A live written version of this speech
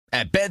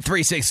At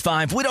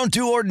Bet365, we don't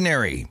do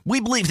ordinary. We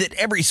believe that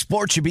every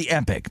sport should be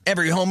epic.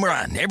 Every home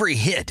run, every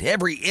hit,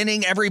 every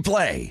inning, every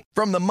play.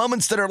 From the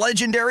moments that are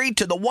legendary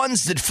to the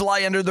ones that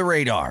fly under the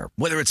radar.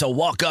 Whether it's a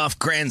walk-off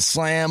grand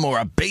slam or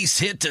a base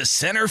hit to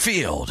center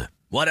field.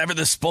 Whatever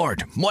the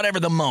sport, whatever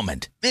the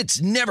moment.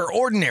 It's never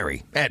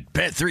ordinary at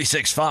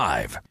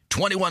Bet365.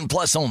 21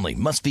 plus only.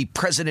 Must be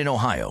present in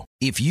Ohio.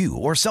 If you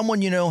or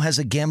someone you know has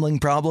a gambling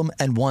problem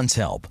and wants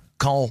help,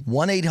 call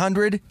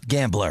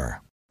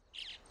 1-800-GAMBLER.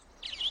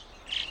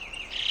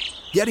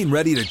 Getting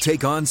ready to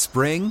take on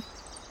spring?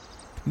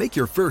 Make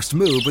your first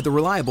move with the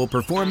reliable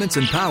performance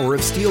and power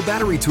of Steel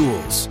battery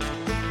tools.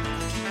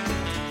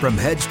 From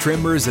hedge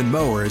trimmers and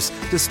mowers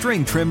to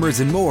string trimmers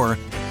and more,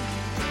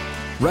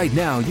 right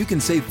now you can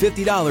save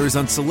 $50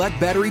 on select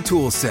battery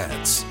tool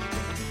sets.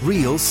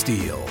 Real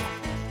Steel.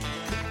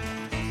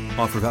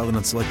 Offer valid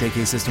on select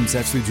AK system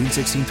sets through June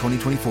 16,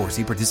 2024.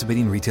 See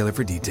participating retailer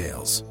for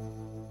details.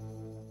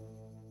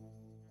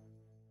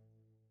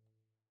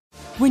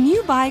 When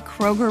you buy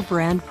Kroger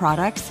brand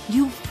products,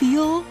 you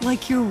feel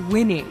like you're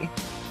winning.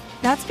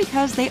 That's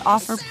because they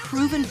offer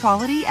proven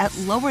quality at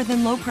lower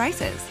than low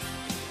prices.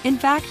 In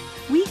fact,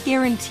 we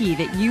guarantee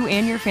that you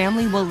and your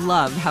family will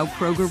love how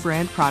Kroger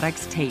brand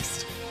products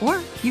taste,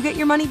 or you get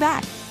your money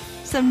back.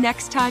 So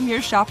next time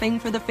you're shopping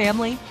for the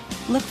family,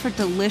 look for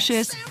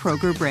delicious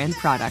Kroger brand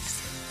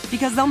products,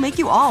 because they'll make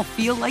you all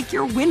feel like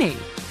you're winning.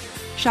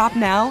 Shop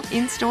now,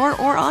 in-store,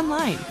 or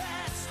online.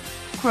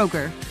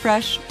 Kroger,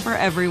 fresh for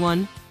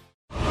everyone.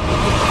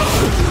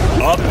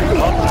 Up,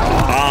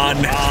 on,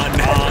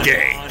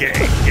 game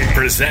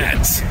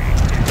presents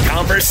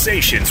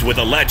Conversations with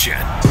a Legend.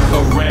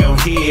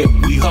 Around here,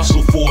 we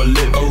hustle for a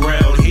living.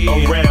 Around here,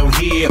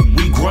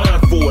 we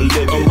grind for a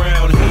living.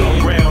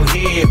 Around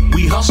here,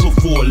 we hustle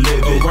for a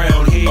living.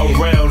 Around here,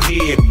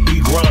 we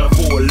grind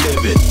for a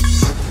living.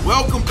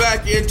 Welcome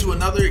back into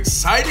another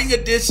exciting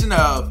edition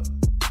of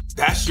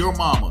That's Your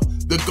Mama,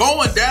 the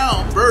going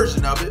down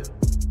version of it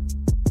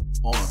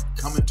on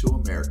Coming to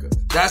America.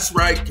 That's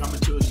right, Coming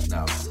to us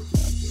now.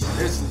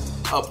 This is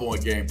Up On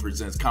Game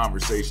presents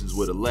Conversations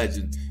with a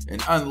Legend.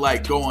 And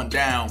unlike going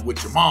down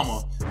with your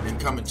mama and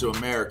Coming to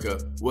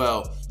America,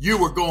 well, you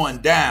were going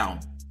down,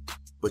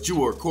 but you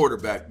were a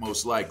quarterback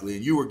most likely,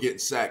 and you were getting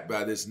sacked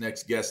by this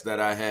next guest that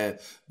I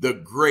had, the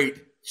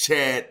great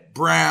Chad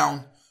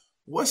Brown.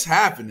 What's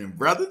happening,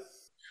 brother?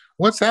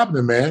 What's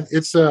happening, man?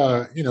 It's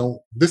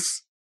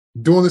this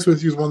doing this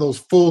with you is one of those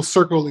full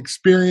circle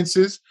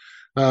experiences.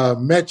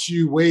 Met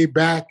you way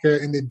back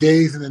in the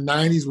days in the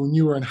 90s when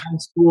you were in high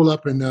school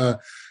up in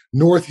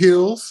North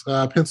Hills,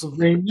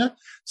 Pennsylvania.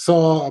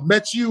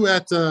 Met you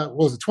at, what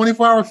was it,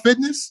 24 Hour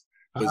Fitness?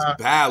 It was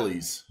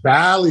Bally's.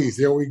 Bally's,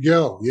 there we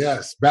go.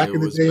 Yes, back in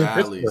the day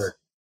Bally's. in Pittsburgh.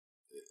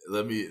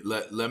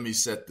 Let me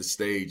set the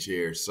stage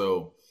here.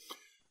 So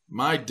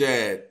my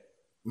dad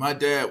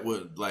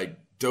was like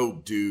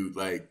dope dude,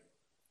 like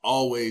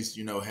always,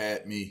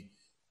 had me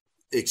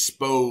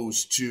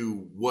exposed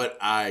to what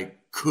I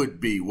could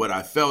be, what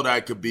I felt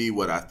I could be,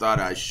 what I thought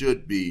I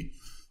should be.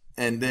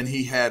 And then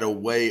he had a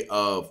way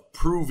of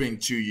proving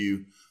to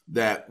you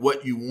that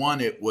what you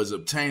wanted was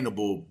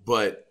obtainable,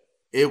 but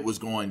it was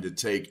going to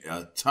take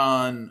a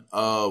ton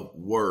of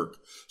work.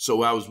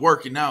 So I was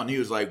working out and he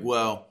was like,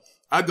 well,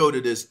 I go to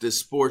this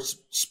sports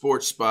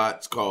spot.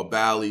 It's called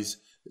Bally's.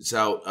 It's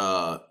out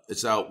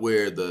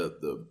where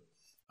the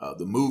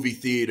movie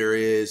theater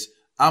is.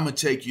 I'm going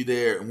to take you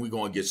there and we're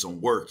going to get some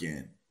work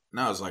in. And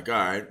I was like, all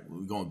right,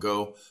 we're going to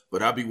go.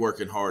 But I'll be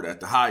working hard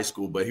at the high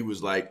school. But he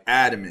was like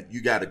adamant,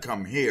 you got to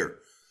come here.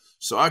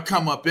 So I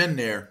come up in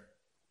there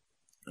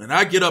and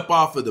I get up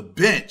off of the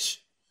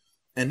bench.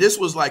 And this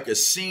was like a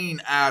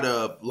scene out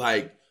of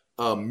like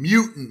a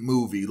mutant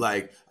movie.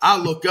 Like I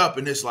look up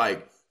and it's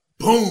like,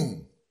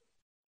 boom,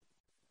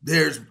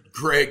 there's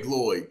Greg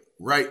Lloyd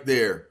right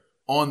there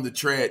on the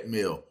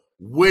treadmill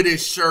with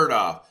his shirt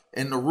off.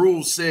 And the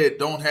rules said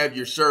don't have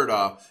your shirt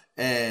off.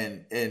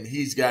 And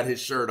he's got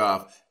his shirt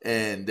off,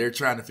 and they're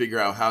trying to figure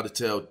out how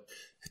to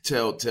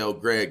tell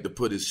Greg to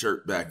put his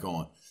shirt back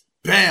on.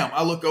 Bam!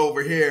 I look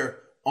over here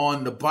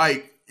on the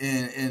bike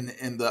in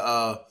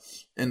the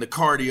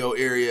cardio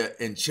area,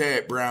 and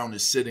Chad Brown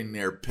is sitting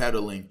there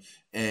pedaling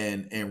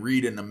and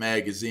reading the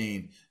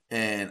magazine.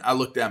 And I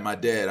looked at my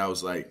dad. I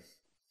was like,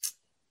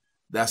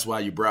 "That's why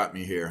you brought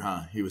me here,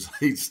 huh?"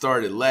 He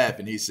started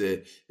laughing. He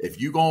said,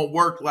 "If you gonna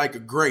work like a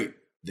great,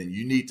 then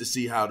you need to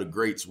see how the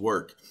greats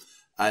work."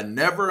 I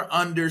never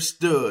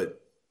understood.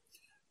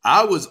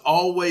 I was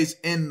always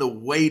in the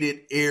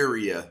weighted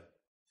area.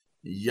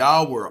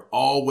 Y'all were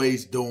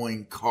always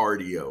doing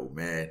cardio,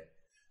 man.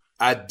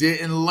 I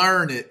didn't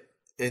learn it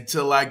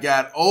until I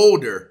got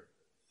older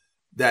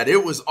that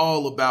it was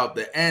all about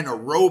the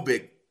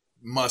anaerobic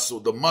muscle,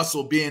 the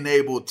muscle being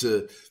able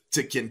to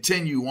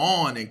continue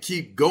on and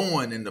keep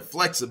going, and the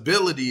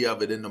flexibility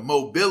of it and the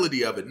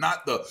mobility of it,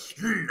 not the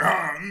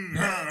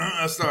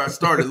I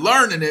started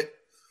learning it.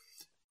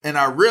 And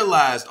I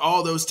realized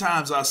all those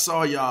times I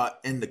saw y'all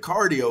in the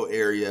cardio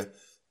area,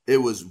 it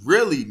was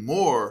really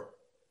more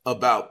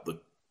about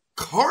the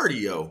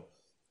cardio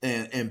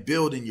and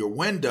building your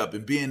wind up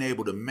and being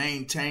able to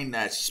maintain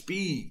that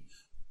speed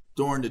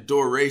during the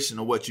duration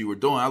of what you were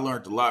doing. I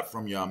learned a lot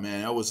from y'all,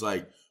 man. That was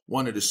like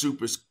one of the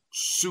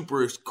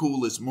super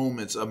coolest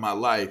moments of my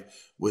life,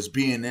 was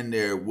being in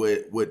there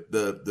with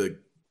the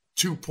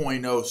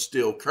 2.0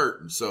 steel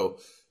curtain. So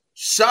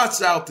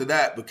shouts out to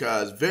that,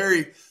 because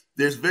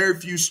there's very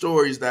few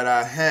stories that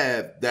I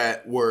have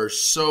that were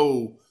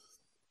so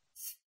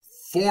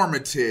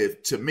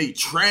formative to me,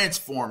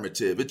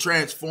 transformative. It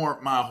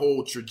transformed my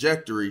whole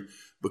trajectory,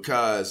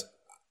 because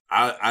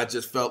I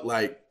just felt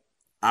like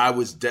I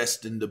was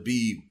destined to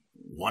be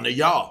one of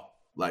y'all.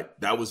 Like,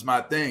 that was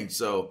my thing.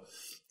 So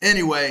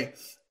anyway,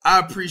 I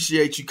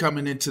appreciate you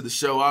coming into the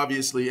show.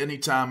 Obviously,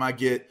 anytime I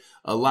get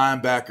a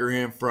linebacker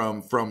in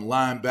from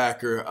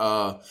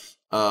linebacker,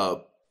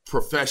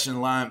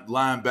 professional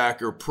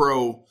linebacker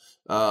pro,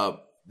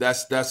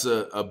 that's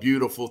a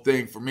beautiful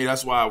thing for me.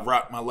 That's why I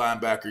rock my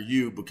linebacker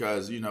U,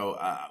 because, we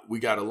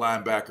got a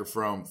linebacker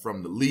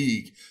from the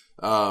league.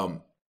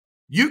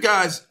 You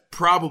guys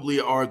probably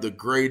are the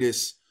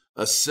greatest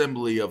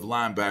assembly of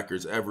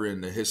linebackers ever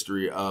in the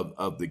history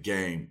of the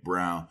game,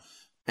 Brown.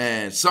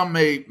 And some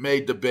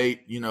may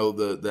debate,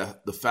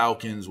 the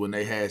Falcons when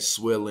they had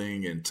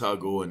Swilling and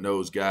Tuggle and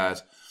those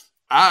guys.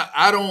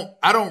 I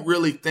don't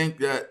really think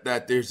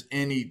that there's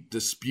any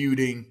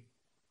disputing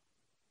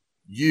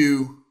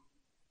you,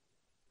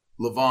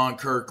 Levon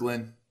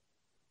Kirkland,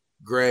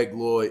 Greg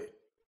Lloyd,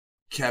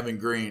 Kevin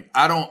Greene.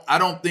 I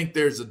don't think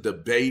there's a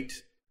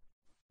debate.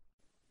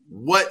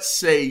 What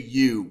say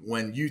you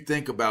when you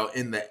think about,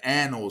 in the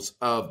annals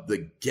of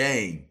the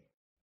game,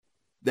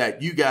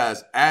 that you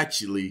guys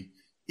actually,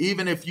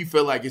 even if you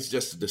feel like it's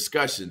just a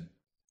discussion,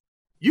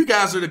 you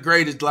guys are the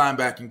greatest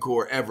linebacking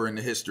core ever in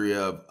the history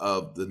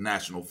of the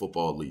National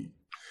Football League?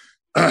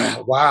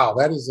 Wow,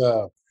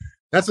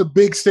 that's a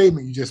big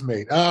statement you just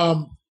made.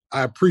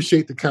 I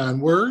appreciate the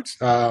kind words.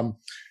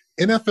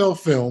 NFL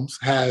Films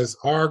has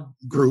our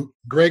group,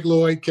 Greg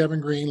Lloyd, Kevin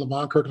Greene,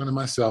 Levon Kirkland, and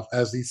myself,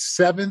 as the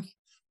 7th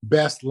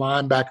best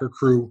linebacker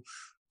crew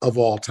of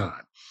all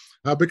time.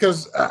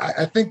 Because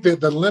I think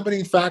that the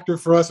limiting factor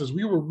for us is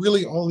we were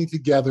really only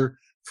together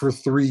for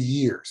 3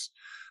 years.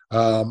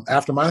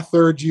 After my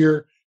 3rd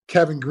year,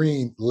 Kevin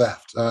Greene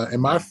left.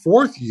 In my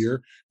 4th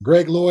year,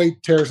 Greg Lloyd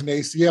tears an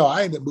ACL.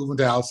 I ended up moving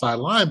to outside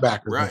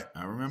linebacker. Right,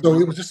 I remember. So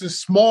it was just a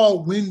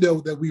small window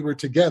that we were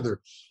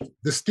together.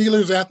 The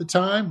Steelers at the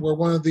time were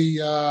one of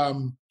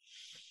the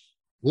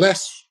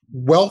less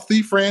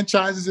wealthy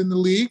franchises in the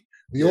league.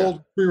 The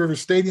old Three River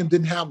Stadium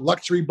didn't have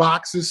luxury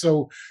boxes,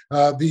 so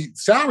the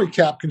salary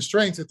cap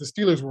constraints that the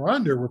Steelers were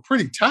under were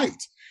pretty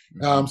tight.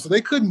 So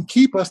they couldn't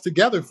keep us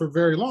together for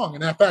very long.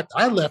 And in fact,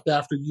 I left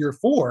after year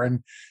 4.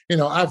 And,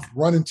 I've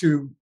run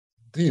into,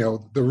 the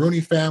Rooney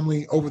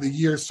family over the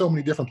years, so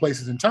many different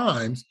places and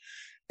times.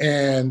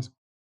 And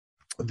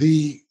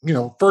the,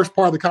 first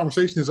part of the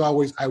conversation is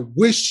always, I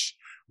wish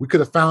we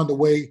could have found a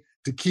way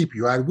to keep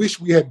you. I wish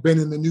we had been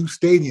in the new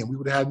stadium. We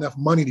would have had enough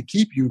money to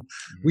keep you.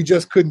 We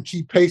just couldn't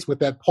keep pace with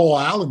that Paul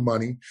Allen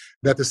money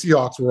that the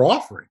Seahawks were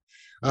offering.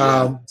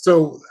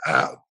 So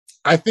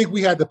I think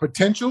we had the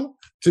potential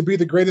to be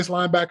the greatest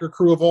linebacker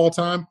crew of all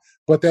time,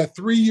 but that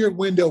 3-year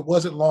window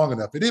wasn't long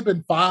enough. It had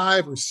been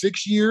 5 or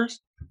 6 years.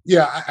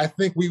 Yeah, I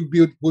think we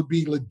would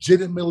be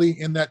legitimately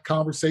in that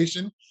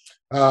conversation.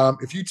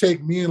 If you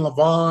take me and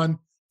Levon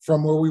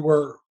from where we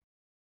were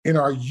in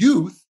our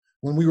youth,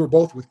 when we were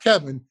both with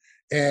Kevin,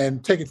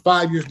 and take it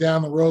 5 years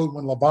down the road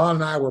when Levon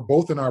and I were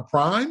both in our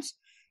primes,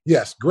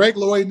 yes, Greg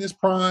Lloyd in his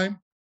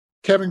prime,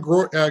 Kevin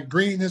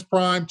Greene in his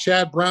prime,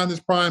 Chad Brown in his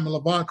prime, and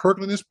Levon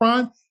Kirkland in his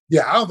prime,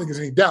 yeah, I don't think there's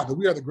any doubt that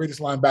we are the greatest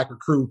linebacker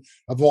crew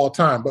of all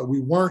time. But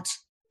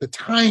the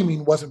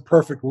timing wasn't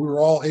perfect. We were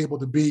all able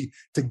to be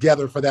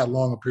together for that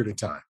long a period of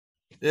time.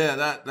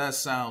 Yeah, that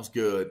sounds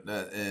good.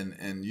 And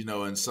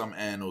in some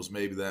annals,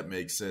 maybe that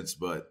makes sense,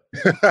 but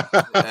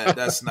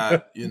that's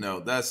not,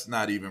 that's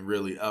not even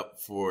really up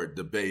for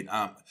debate.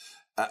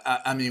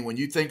 I mean, when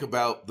you think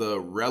about the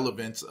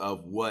relevance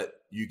of what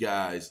you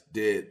guys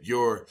did,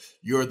 you're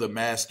the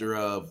master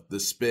of the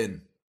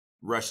spin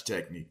rush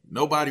technique.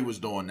 Nobody was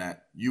doing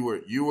that. You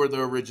were the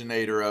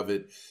originator of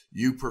it.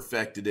 You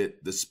perfected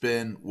it. The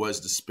spin was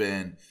the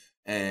spin.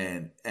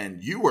 And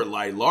you were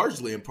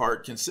largely in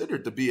part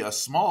considered to be a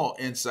small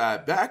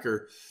inside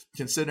backer,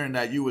 considering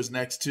that you was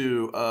next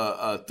to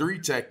a 3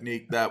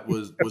 technique that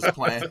was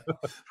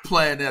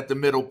playing at the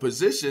middle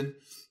position.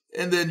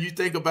 And then you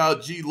think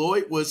about G.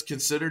 Lloyd was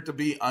considered to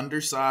be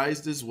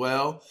undersized as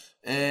well.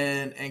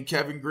 And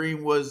Kevin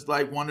Greene was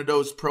like one of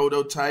those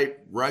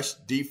prototype rush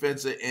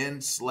defensive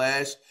end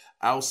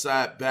 /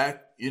 outside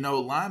back,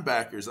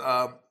 linebackers.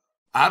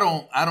 I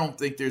don't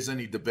think there's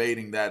any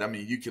debating that. I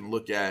mean, you can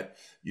look at,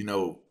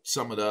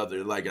 some of the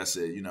other, like I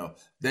said,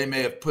 they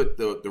may have put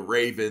the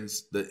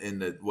Ravens,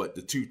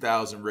 the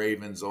 2000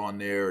 Ravens on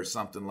there or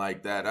something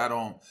like that.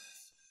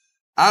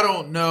 I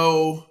don't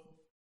know.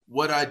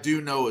 What I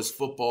do know is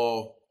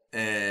football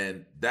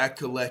and that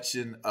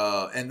collection.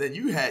 And then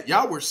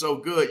y'all were so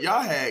good.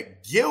 Y'all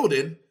had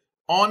Gilden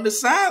on the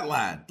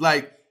sideline.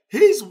 Like,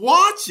 he's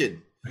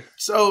watching.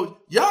 So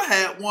y'all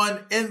had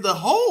one in the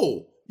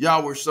hole.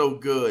 Y'all were so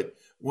good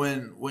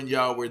when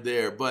y'all were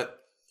there. But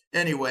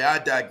anyway, I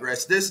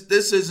digress.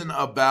 This isn't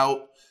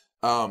about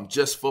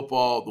just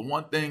football. The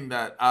one thing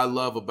that I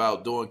love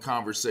about doing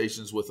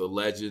conversations with a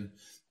legend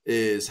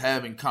is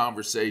having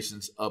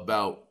conversations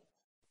about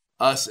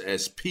us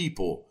as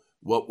people,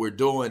 what we're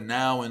doing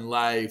now in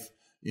life,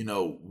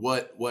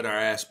 what our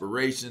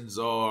aspirations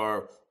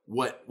are,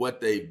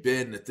 what they've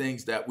been, the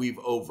things that we've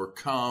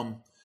overcome.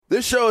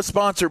 This show is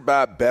sponsored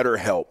by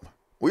BetterHelp.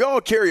 We all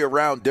carry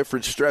around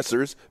different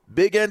stressors,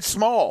 big and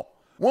small.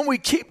 When we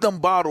keep them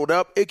bottled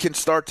up, it can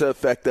start to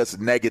affect us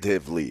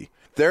negatively.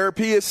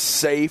 Therapy is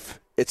safe.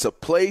 It's a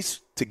place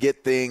to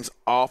get things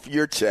off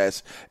your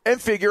chest and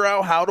figure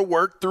out how to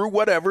work through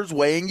whatever's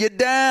weighing you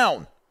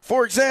down.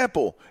 For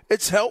example,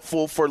 it's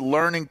helpful for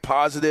learning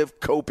positive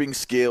coping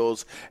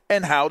skills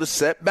and how to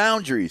set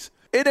boundaries.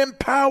 It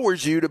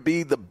empowers you to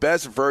be the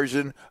best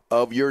version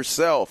of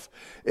yourself.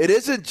 It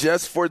isn't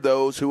just for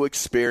those who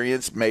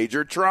experience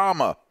major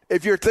trauma.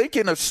 If you're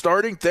thinking of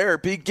starting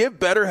therapy, give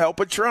BetterHelp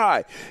a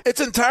try. It's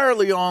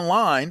entirely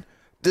online,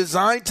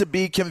 designed to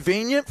be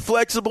convenient,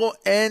 flexible,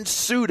 and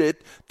suited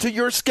to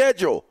your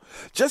schedule.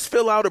 Just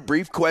fill out a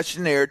brief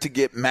questionnaire to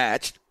get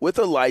matched with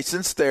a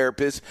licensed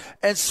therapist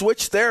and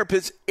switch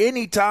therapists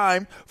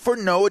anytime for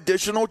no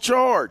additional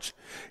charge.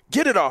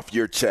 Get it off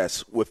your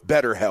chest with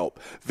BetterHelp.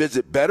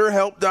 Visit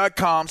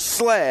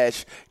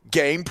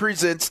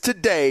BetterHelp.com/GamePresents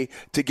today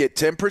to get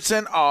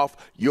 10% off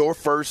your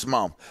first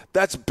month.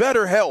 That's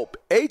BetterHelp,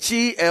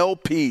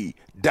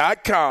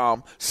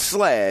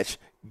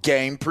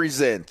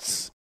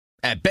 HELP.com/GamePresents.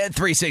 At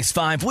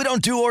Bet365, we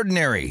don't do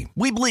ordinary.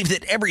 We believe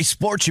that every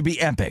sport should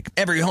be epic.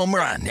 Every home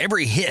run,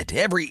 every hit,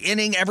 every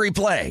inning, every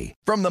play.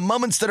 From the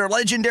moments that are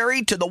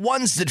legendary to the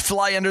ones that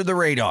fly under the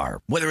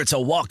radar. Whether it's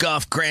a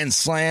walk-off grand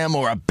slam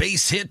or a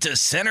base hit to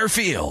center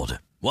field.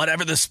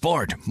 Whatever the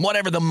sport,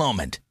 whatever the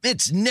moment.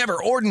 It's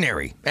never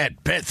ordinary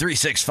at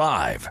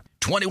Bet365.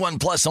 21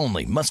 plus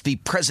only. Must be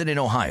present in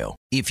Ohio.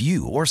 If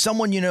you or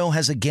someone you know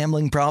has a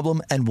gambling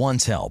problem and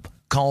wants help,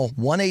 call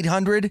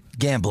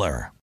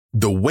 1-800-GAMBLER.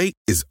 The wait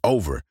is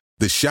over.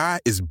 The Chi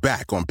is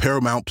back on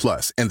Paramount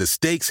Plus, and the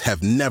stakes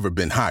have never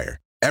been higher.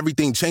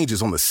 Everything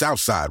changes on the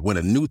South Side when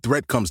a new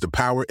threat comes to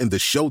power in the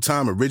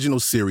Showtime original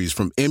series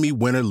from Emmy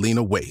winner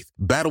Lena Waithe.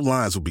 Battle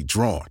lines will be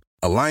drawn,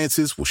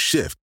 alliances will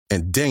shift,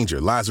 and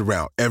danger lies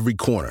around every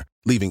corner,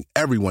 leaving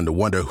everyone to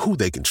wonder who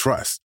they can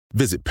trust.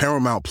 Visit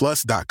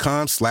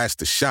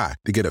ParamountPlus.com/The Chi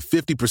to get a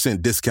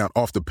 50% discount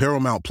off the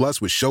Paramount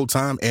Plus with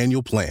Showtime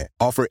annual plan.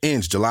 Offer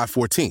ends July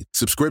 14th.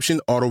 Subscription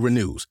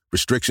auto-renews.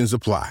 Restrictions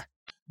apply.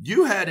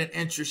 You had an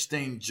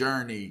interesting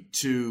journey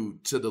to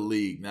the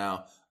league.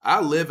 Now,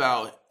 I live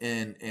out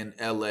in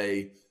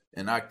LA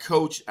and I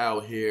coach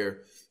out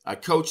here. I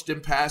coached in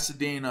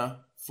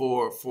Pasadena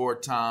for a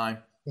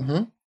time.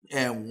 Mm-hmm.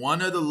 And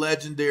one of the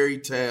legendary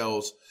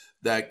tales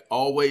that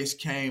always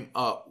came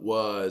up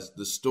was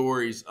the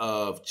stories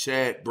of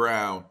Chad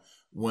Brown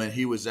when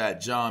he was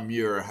at John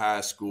Muir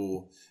High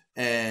School.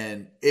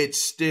 And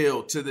it's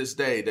still, to this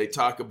day, they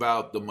talk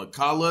about the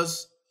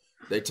McCulloughs.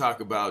 They talk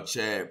about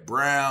Chad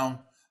Brown.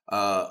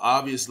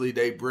 Obviously,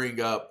 they bring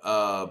up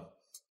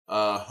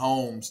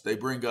Holmes. They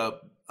bring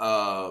up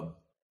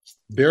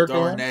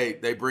Darnay.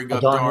 They bring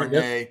up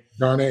Darnay.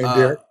 Darnay and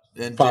Derek.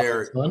 And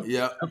Derek.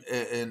 Yeah.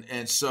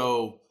 And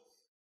so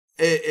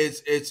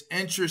it's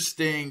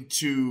interesting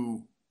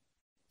to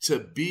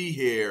be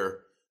here,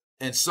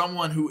 and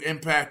someone who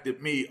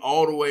impacted me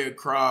all the way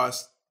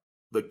across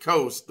the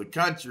coast, the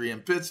country, in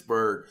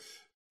Pittsburgh,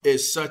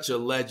 is such a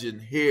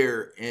legend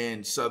here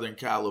in Southern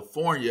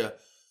California.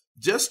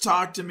 Just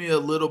talk to me a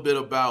little bit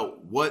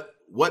about what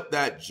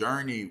that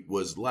journey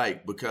was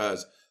like,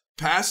 because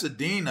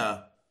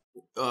Pasadena,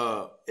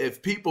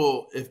 if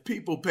people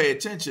pay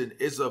attention,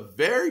 is a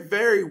very,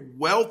 very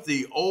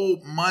wealthy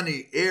old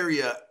money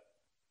area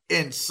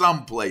in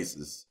some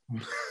places.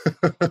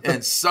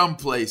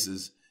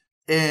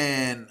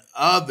 And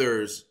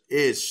others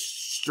is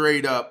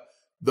straight up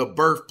the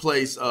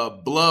birthplace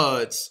of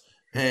Bloods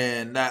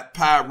and that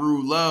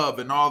Pyru love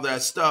and all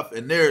that stuff.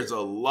 And there's a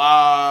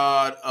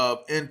lot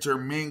of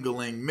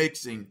intermingling,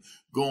 mixing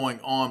going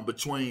on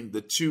between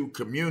the two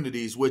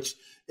communities, which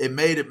it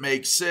made it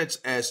make sense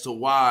as to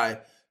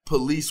why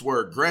police were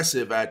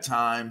aggressive at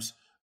times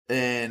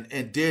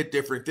and did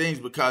different things,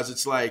 because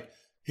it's like,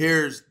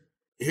 here's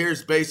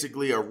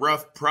basically a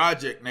rough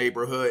project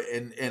neighborhood,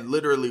 and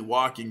literally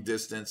walking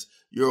distance,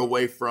 you're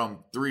away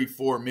from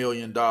 $3-4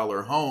 million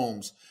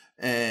homes.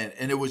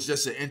 And it was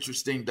just an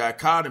interesting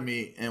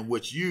dichotomy in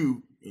which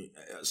you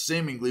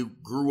seemingly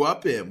grew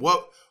up in.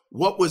 What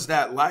was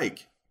that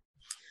like?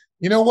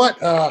 You know what?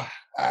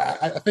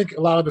 I think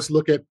a lot of us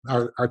look at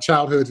our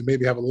childhoods and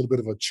maybe have a little bit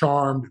of a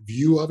charmed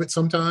view of it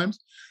sometimes.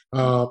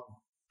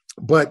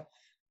 But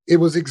it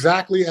was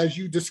exactly as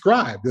you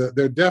described.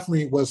 There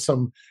definitely was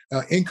some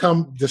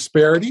income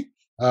disparity.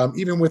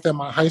 Even within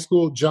my high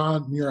school,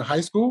 John Muir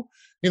High School,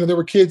 there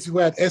were kids who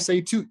had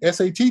SAT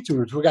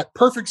tutors who got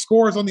perfect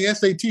scores on the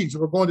SATs who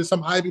were going to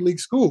some Ivy League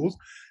schools.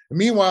 And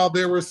meanwhile,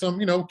 there were some,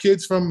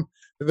 kids from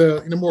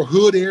the more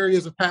hood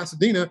areas of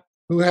Pasadena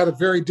who had a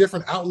very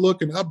different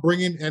outlook and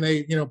upbringing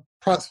and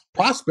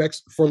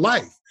prospects for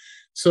life.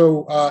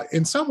 So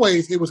in some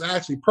ways, it was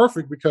actually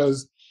perfect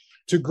because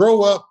to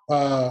grow up,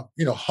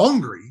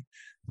 hungry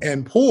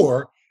and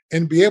poor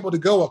and be able to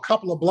go a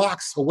couple of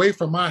blocks away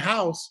from my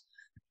house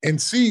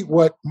and see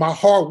what my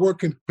hard work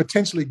can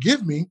potentially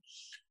give me.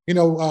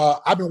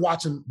 I've been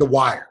watching The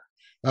Wire.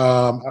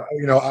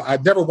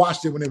 I'd never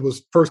watched it when it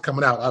was first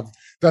coming out. I've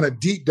done a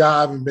deep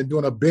dive and been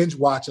doing a binge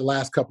watch the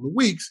last couple of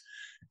weeks.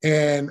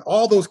 And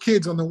all those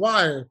kids on The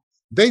Wire,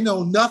 they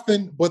know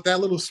nothing but that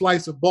little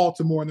slice of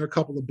Baltimore and their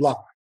couple of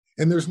blocks.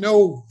 And there's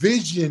no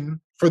vision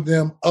for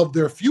them of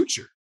their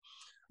future.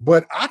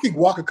 But I could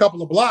walk a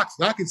couple of blocks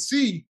and I could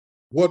see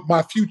what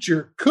my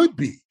future could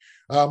be.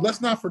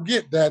 Let's not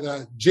forget that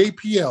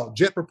JPL,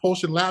 Jet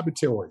Propulsion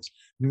Laboratories,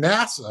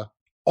 NASA,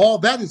 all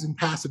that is in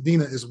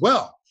Pasadena as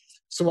well.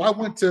 So I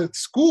went to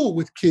school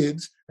with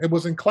kids and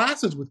was in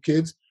classes with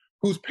kids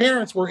whose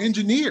parents were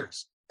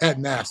engineers at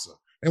NASA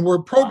and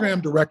were program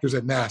directors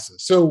at NASA.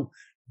 So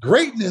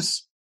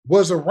greatness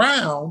was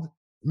around,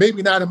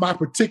 maybe not in my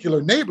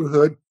particular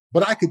neighborhood,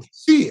 but I could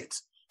see it.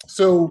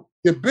 So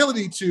the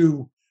ability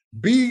to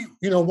be,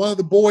 one of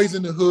the boys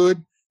in the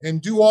hood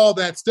and do all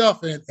that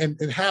stuff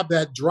and have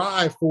that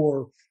drive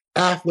for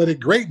athletic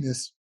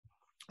greatness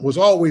was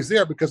always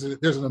there because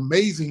there's an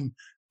amazing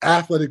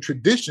athletic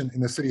tradition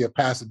in the city of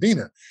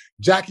Pasadena.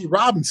 Jackie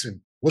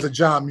Robinson was a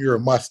John Muir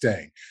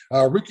Mustang.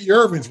 Ricky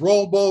Irvin's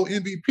Rose Bowl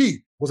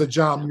MVP was a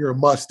John Muir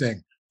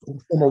Mustang,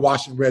 former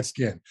Washington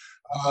Redskin.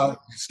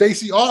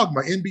 Stacey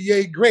Ogma,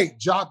 NBA great.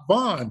 Jock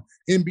Vaughn,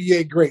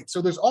 NBA great.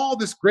 So there's all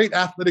this great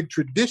athletic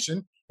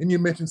tradition, and you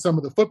mentioned some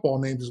of the football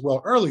names as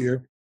well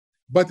earlier.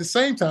 But at the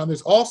same time,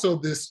 there's also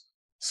this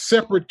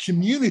separate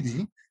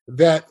community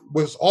that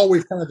was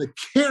always kind of the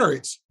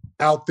carrots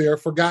out there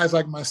for guys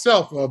like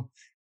myself of,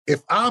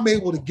 if I'm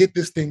able to get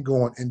this thing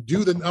going and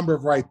do the number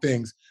of right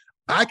things,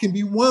 I can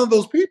be one of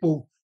those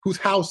people whose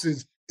house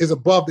is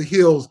above the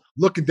hills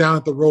looking down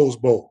at the Rose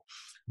Bowl.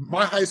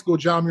 My high school,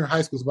 John Muir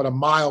High School, is about a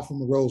mile from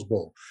the Rose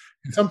Bowl.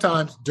 And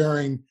sometimes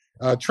during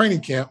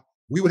training camp,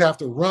 we would have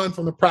to run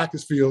from the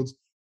practice fields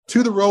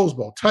to the Rose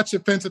Bowl, touch the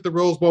fence at the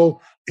Rose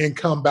Bowl, and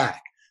come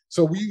back.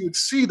 So we would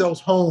see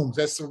those homes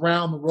that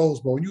surround the Rose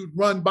Bowl. And you would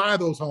run by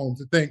those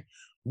homes and think,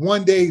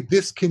 one day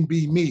this can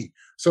be me.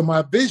 So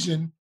my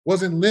vision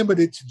wasn't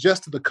limited to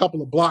just the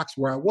couple of blocks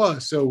where I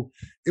was. So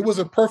it was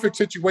a perfect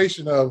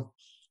situation of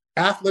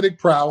athletic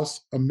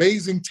prowess,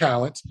 amazing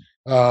talent,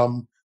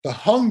 the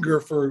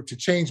hunger to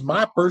change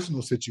my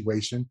personal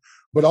situation,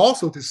 but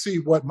also to see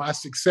what my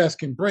success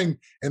can bring.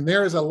 And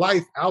there is a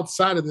life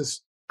outside of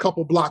this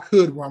couple block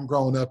hood where I'm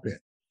growing up in.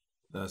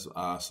 That's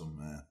awesome,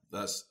 man.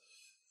 That's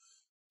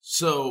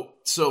so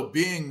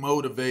being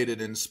motivated,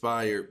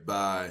 inspired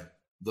by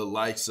the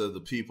likes of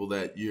the people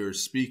that you're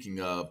speaking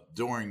of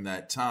during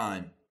that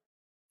time.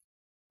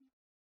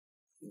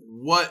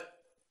 What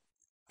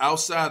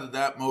outside of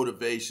that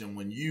motivation,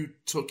 when you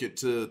took it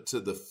to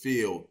the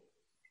field,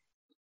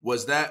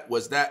 was that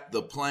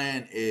the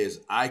plan is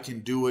I can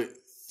do it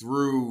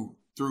through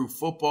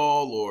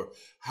football, or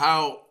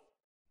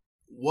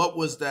what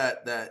was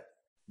that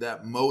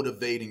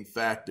motivating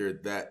factor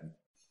that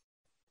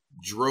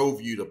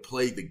drove you to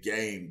play the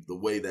game the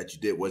way that you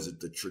did? Was it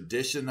the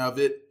tradition of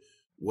it?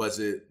 Was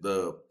it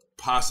the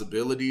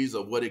possibilities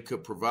of what it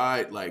could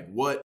provide? Like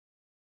what?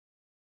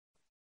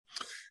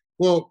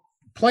 Well,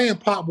 playing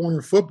Pop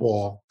Warner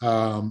football,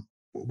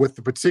 with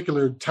the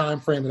particular time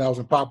frame that I was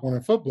in Pop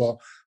Warner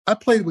football, I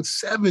played with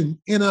 7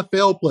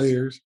 NFL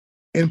players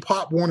in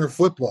Pop Warner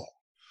football.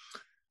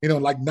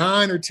 Like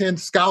 9 or 10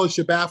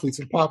 scholarship athletes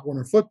in Pop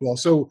Warner football.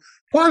 So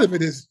part of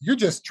it is you're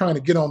just trying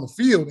to get on the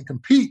field and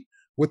compete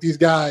with these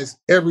guys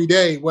every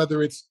day,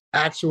 whether it's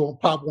actual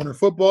Pop Warner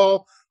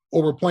football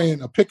or we're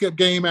playing a pickup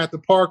game at the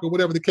park or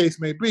whatever the case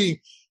may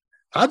be.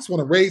 I just want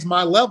to raise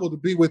my level to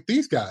be with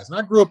these guys. And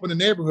I grew up in a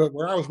neighborhood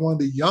where I was one of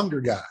the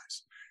younger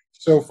guys.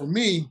 So for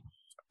me,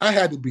 I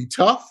had to be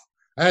tough.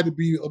 I had to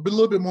be a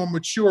little bit more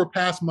mature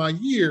past my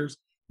years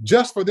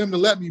just for them to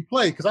let me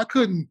play, because I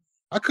couldn't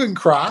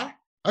cry.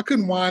 I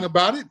couldn't whine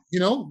about it.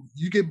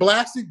 You get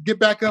blasted, get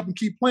back up and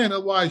keep playing.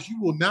 Otherwise,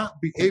 you will not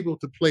be able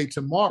to play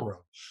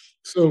tomorrow.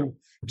 So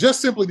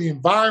just simply the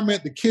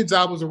environment, the kids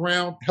I was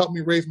around helped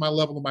me raise my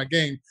level of my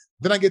game.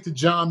 Then I get to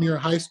John Muir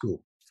High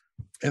School.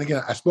 And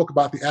again, I spoke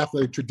about the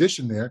athletic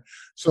tradition there.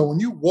 So when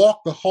you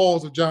walk the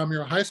halls of John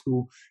Muir High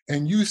School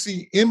and you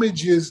see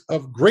images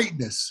of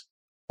greatness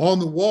on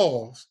the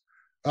walls,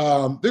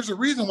 there's a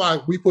reason why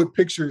we put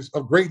pictures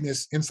of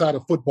greatness inside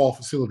of football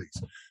facilities,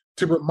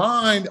 to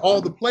remind all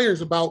the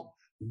players about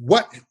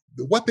what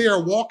they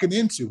are walking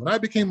into. When I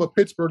became a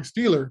Pittsburgh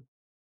Steeler,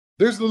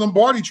 there's the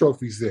Lombardi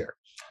trophies there.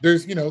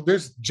 There's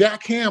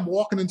Jack Ham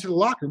walking into the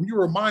locker room.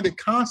 You're reminded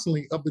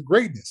constantly of the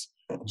greatness.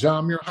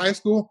 John Muir High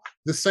School,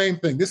 the same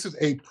thing. This is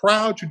a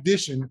proud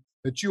tradition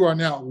that you are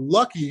now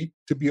lucky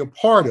to be a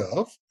part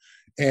of,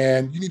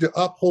 and you need to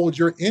uphold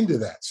your end of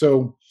that.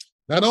 So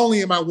not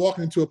only am I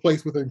walking into a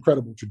place with an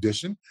incredible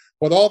tradition,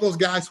 but all those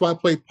guys who I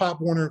played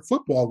Pop Warner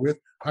football with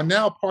are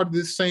now part of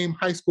this same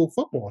high school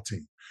football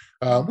team.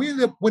 We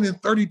ended up winning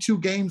 32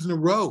 games in a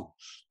row.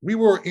 We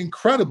were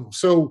incredible.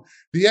 So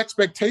the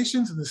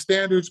expectations and the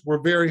standards were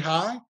very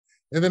high.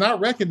 And then I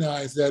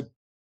recognized that,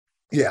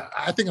 yeah,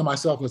 I think of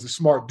myself as a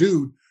smart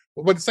dude,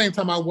 but at the same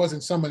time, I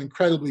wasn't some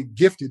incredibly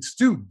gifted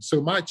student. So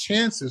my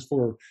chances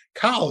for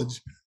college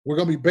were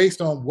going to be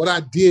based on what I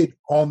did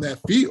on that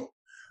field.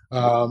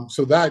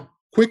 So that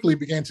quickly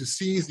began to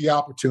seize the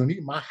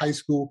opportunity. My high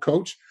school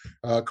coach,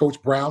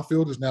 Coach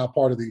Brownfield, is now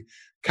part of the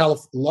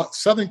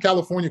Southern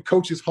California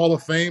Coaches Hall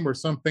of Fame or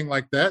something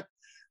like that.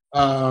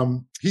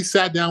 He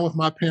sat down with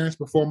my parents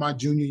before my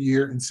junior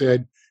year and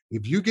said,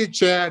 if you get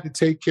Chad to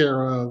take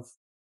care of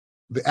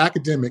the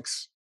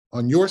academics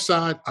on your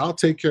side, I'll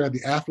take care of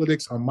the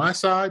athletics on my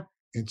side,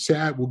 and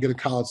Chad will get a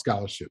college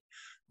scholarship.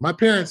 My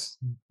parents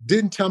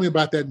didn't tell me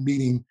about that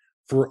meeting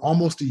for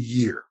almost a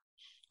year.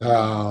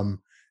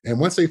 And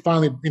once they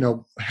finally,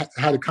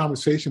 had a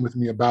conversation with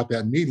me about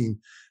that meeting,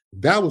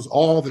 that was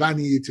all that I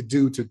needed to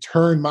do to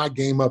turn my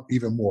game up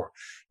even more.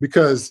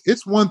 Because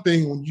it's one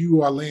thing when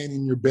you are laying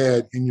in your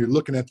bed and you're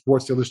looking at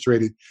Sports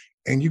Illustrated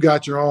and you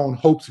got your own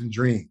hopes and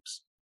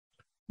dreams.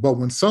 But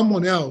when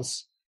someone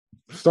else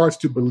starts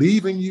to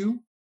believe in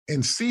you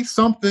and see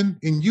something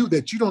in you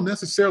that you don't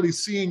necessarily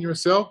see in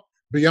yourself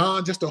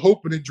beyond just a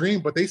hope and a dream,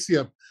 but they see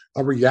a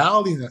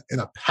reality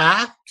and a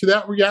path to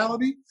that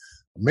reality,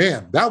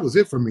 man, that was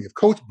it for me. If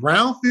Coach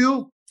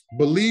Brownfield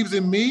believes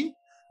in me,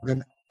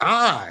 then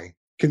I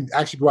can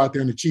actually go out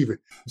there and achieve it.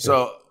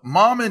 So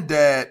mom and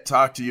dad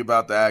talk to you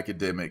about the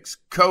academics.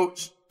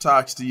 Coach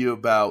talks to you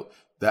about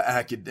the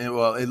academic.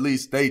 Well, at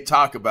least they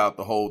talk about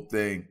the whole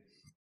thing.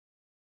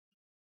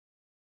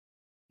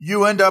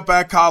 You end up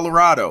at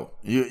Colorado.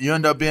 You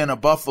end up being a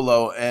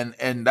Buffalo,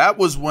 and that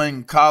was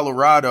when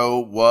Colorado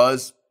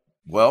was,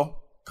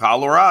 well,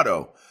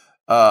 Colorado.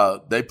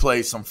 They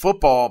played some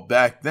football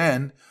back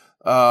then.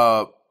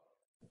 What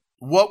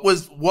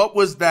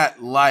was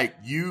that like?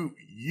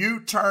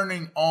 You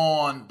turning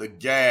on the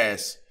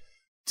gas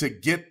to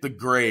get the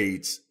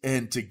grades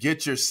and to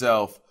get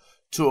yourself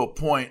to a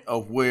point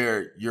of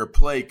where your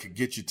play could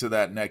get you to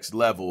that next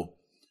level.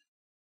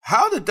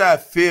 How did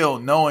that feel,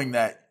 knowing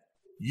that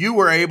you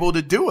were able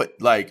to do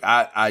it? Like,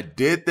 I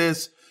did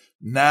this.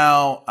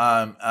 Now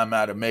I'm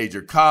at a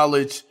major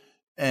college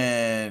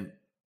and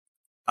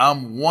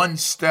I'm one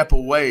step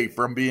away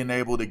from being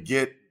able to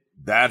get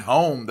that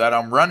home that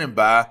I'm running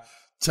by,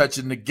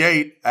 touching the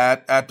gate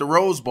at the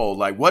Rose Bowl.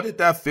 Like, what did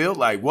that feel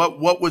like? What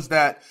was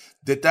that?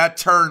 Did that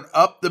turn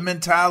up the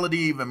mentality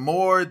even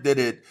more? Did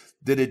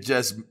it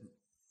just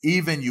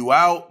even you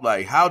out?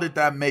 Like, how did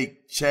that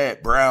make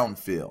Chad Brown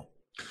feel?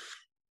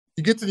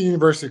 You get to the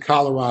University of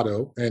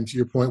Colorado, and to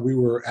your point, we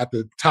were at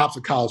the tops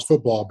of college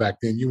football back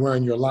then. You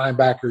wearing your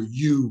linebacker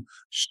U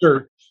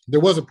shirt. There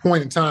was a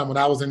point in time when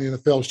I was in the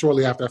NFL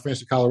shortly after I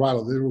finished at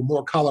Colorado. There were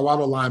more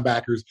Colorado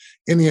linebackers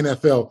in the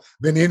NFL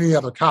than any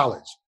other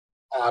college.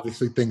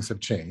 Obviously, things have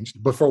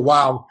changed. But for a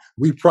while,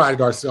 we prided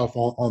ourselves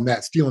on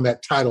that, stealing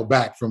that title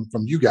back from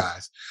you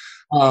guys.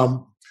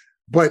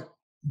 But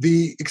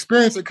the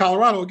experience at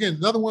Colorado, again,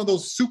 another one of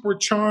those super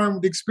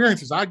charmed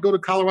experiences. I go to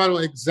Colorado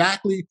at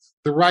exactly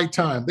the right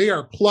time. They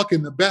are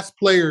plucking the best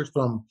players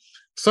from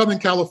Southern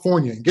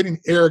California and getting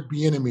Eric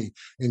Bieniemy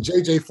and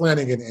J.J.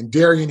 Flanagan and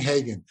Darian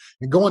Hagan,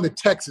 and going to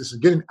Texas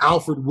and getting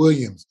Alfred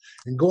Williams,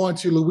 and going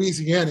to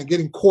Louisiana and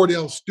getting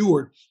Cordell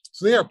Stewart.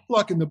 So they are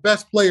plucking the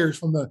best players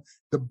from the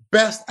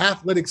best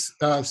athletics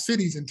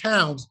cities and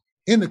towns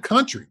in the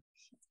country.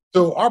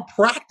 So our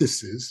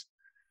practices,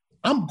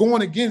 I'm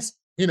going against,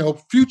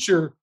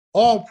 future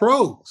all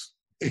pros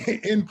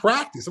in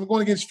practice. I'm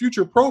going against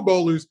future Pro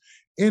Bowlers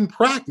in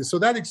practice. So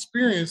that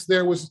experience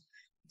there was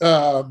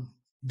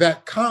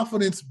that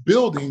confidence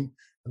building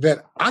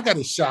that I got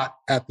a shot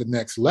at the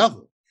next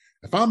level.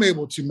 If I'm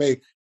able to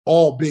make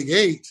all Big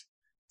Eight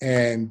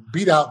and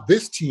beat out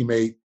this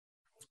teammate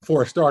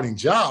for a starting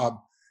job,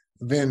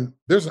 then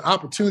there's an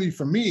opportunity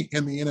for me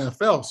in the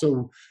NFL.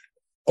 So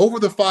over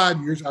the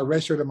 5 years, I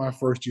redshirted my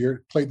first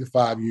year, played the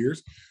 5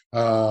 years.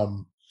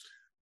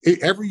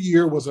 Every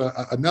year was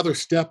another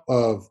step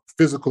of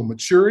physical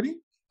maturity,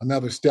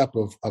 another step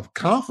of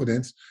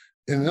confidence,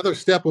 and another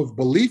step of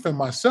belief in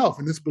myself.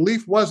 And this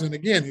belief wasn't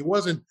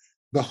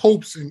the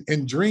hopes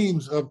and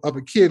dreams of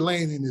a kid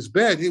laying in his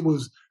bed. It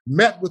was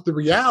met with the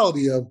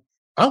reality of,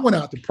 I went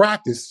out to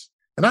practice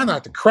and I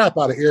knocked the crap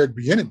out of Eric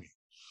Bieniemy.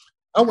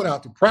 I went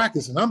out to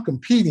practice and I'm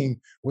competing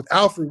with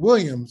Alfred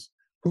Williams,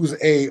 who's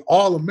a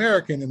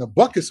All-American and a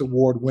Buckus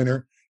Award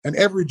winner, and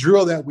every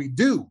drill that we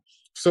do.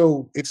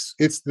 So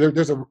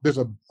there's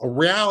a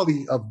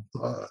reality of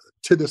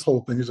to this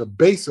whole thing. There's a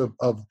base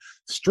of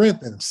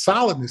strength and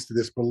solidness to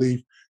this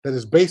belief that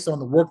is based on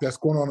the work that's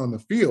going on the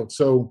field.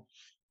 So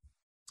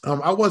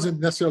I wasn't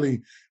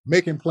necessarily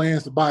making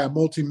plans to buy a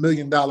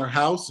multi-million-dollar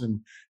house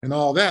and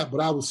all that,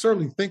 but I was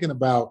certainly thinking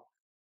about,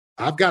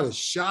 I've got a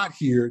shot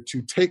here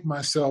to take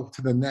myself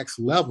to the next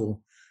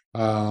level.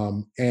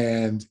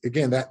 And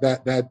again,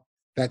 that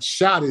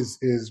shot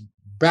is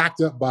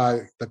backed up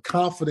by the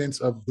confidence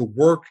of the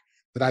work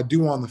that I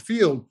do on the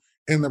field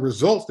and the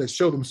results that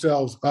show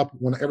themselves up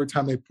every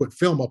time they put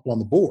film up on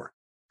the board.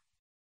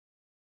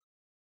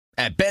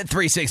 At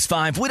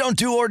Bet365, we don't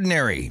do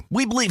ordinary.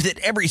 We believe that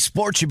every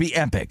sport should be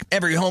epic.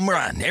 Every home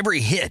run, every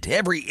hit,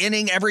 every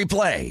inning, every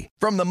play.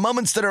 From the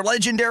moments that are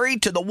legendary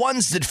to the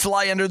ones that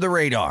fly under the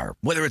radar.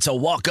 Whether it's a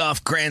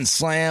walk-off grand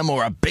slam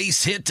or a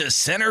base hit to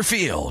center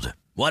field.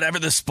 Whatever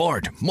the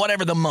sport,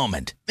 whatever the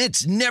moment.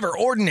 It's never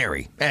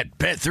ordinary at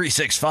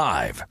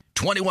Bet365.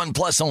 21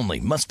 plus only.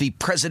 Must be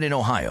present in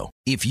Ohio.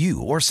 If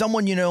you or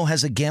someone you know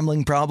has a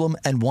gambling problem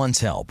and wants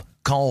help,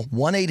 call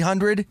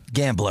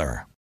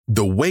 1-800-GAMBLER.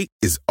 The wait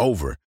is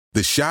over.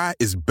 The Chi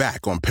is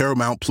back on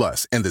Paramount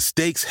Plus, and the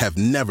stakes have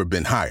never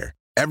been higher.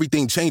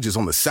 Everything changes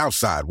on the South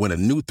Side when a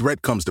new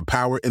threat comes to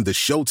power in the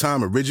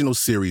Showtime original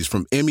series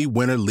from Emmy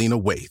winner Lena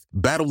Waithe.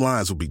 Battle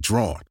lines will be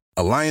drawn,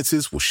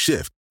 alliances will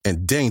shift,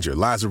 and danger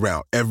lies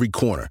around every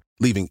corner,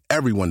 leaving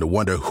everyone to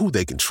wonder who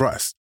they can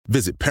trust.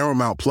 Visit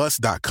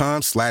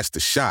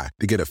ParamountPlus.com/The Chi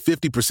to get a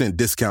 50%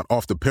 discount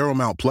off the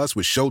Paramount Plus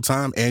with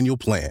Showtime annual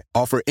plan.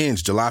 Offer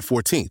ends July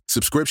 14th.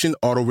 Subscription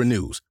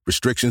auto-renews.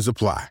 Restrictions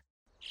apply.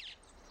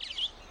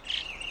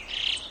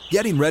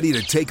 Getting ready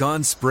to take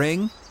on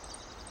spring?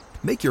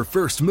 Make your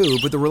first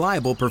move with the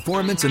reliable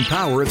performance and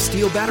power of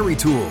Steel battery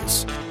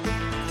tools.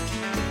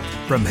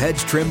 From hedge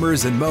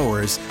trimmers and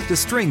mowers to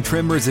string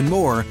trimmers and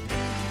more,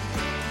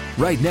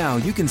 right now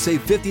you can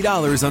save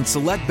 $50 on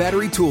select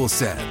battery tool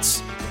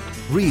sets.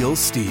 Real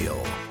Steel.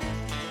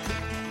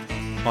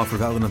 Offer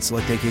valid on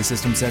select AK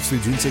system sets through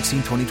June 16,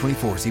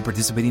 2024. See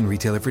participating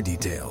retailer for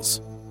details.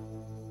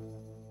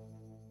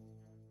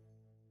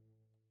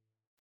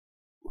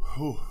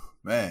 Whew,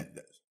 man,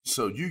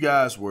 so you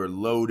guys were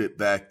loaded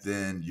back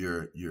then.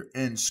 You're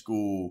in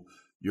school.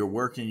 You're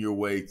working your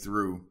way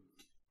through.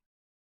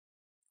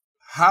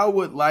 How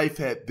would life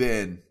have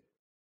been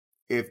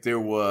if there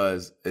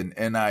was an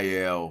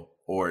NIL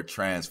or a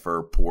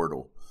transfer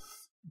portal?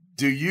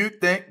 Do you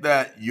think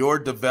that your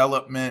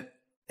development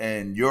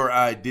and your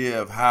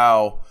idea of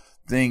how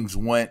things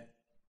went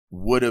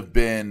would have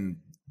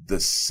been the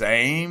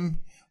same?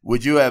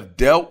 Would you have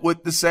dealt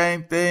with the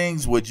same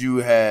things? Would you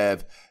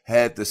have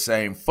had the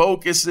same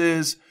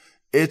focuses?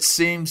 It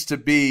seems to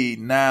be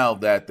now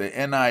that the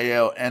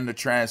NIL and the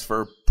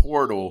transfer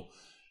portal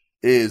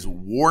is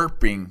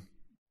warping,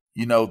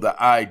 the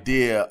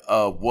idea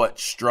of what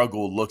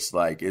struggle looks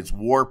like. It's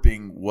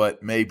warping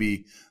what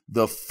maybe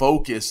the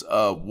focus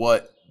of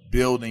what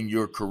building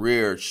your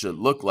career should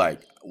look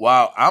like.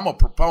 While I'm a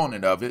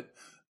proponent of it,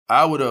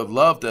 I would have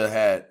loved to have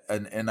had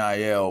an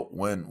NIL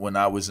when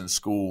I was in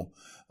school.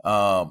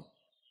 But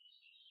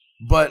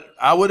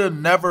I would have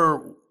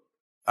never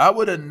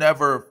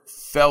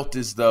felt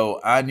as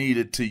though I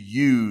needed to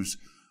use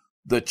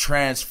the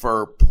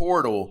transfer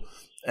portal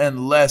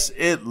unless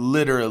it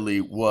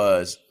literally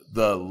was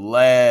the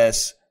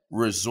last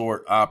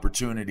resort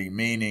opportunity,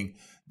 meaning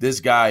this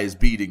guy is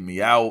beating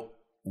me out.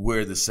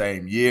 We're the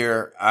same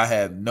year. I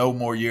have no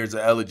more years of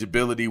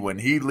eligibility when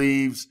he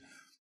leaves,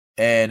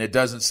 and it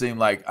doesn't seem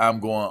like I'm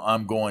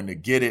going to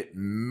get it.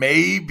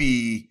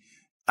 Maybe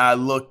I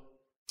look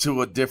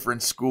to a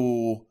different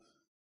school,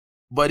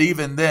 but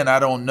even then, I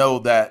don't know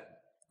that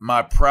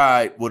my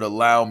pride would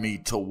allow me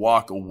to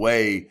walk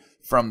away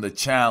from the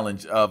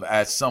challenge of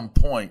at some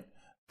point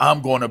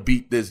I'm going to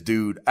beat this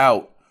dude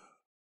out.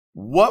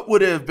 What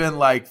would it have been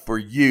like for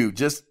you,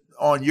 just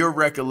on your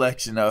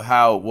recollection of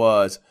how it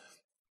was,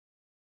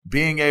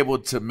 being able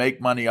to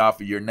make money off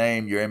of your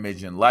name, your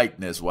image, and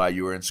likeness while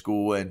you were in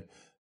school? And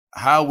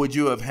how would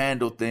you have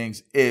handled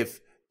things if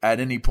at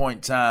any point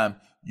in time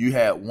you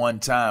had one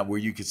time where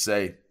you could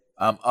say,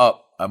 I'm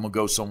up, I'm going to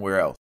go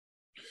somewhere else?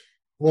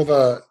 Well,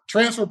 the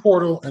transfer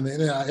portal and the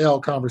NIL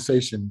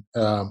conversation,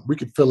 we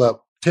could fill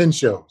up 10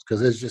 shows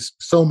because there's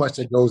just so much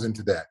that goes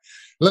into that.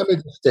 Let me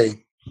just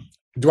state,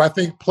 do I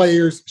think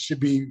players should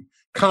be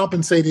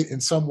compensated in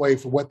some way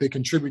for what they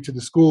contribute to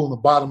the school and the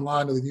bottom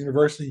line of the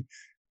university?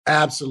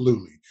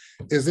 Absolutely.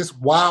 Is this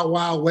wild,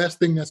 wild west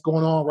thing that's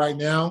going on right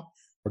now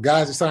where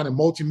guys are signing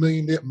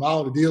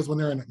multi-million-dollar deals when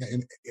they're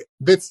in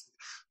this?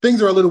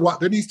 Things are a little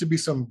wild. There needs to be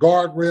some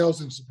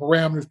guardrails and some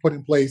parameters put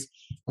in place.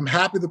 I'm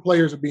happy the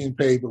players are being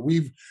paid, but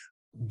we've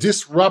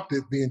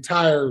disrupted the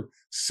entire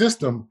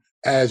system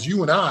as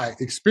you and I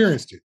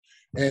experienced it.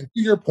 And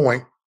to your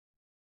point,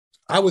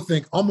 I would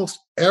think almost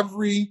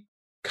every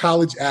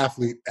college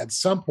athlete at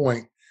some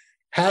point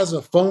has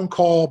a phone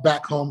call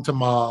back home to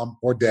mom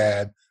or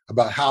dad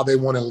about how they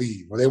want to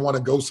leave or they want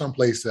to go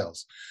someplace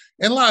else.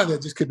 And a lot of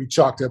that just could be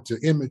chalked up to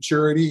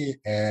immaturity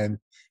and,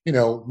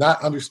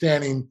 not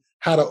understanding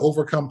how to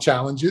overcome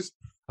challenges.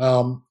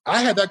 I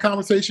had that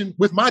conversation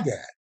with my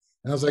dad.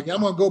 And I was like, I'm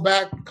going to go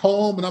back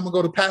home and I'm going to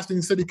go to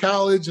Pasadena City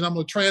College and I'm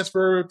going to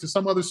transfer to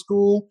some other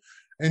school.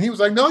 And he was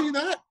like, no, you're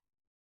not.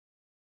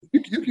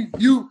 You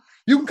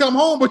can come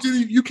home, but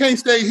you can't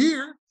stay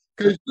here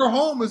because your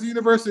home is the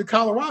University of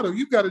Colorado.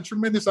 You've got a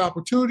tremendous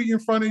opportunity in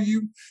front of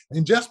you.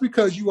 And just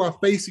because you are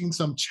facing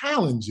some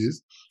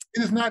challenges,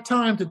 it is not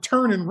time to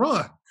turn and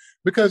run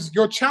because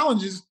your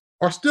challenges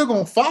are still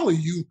going to follow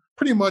you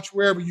pretty much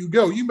wherever you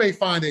go. You may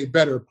find a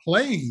better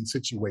playing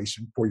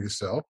situation for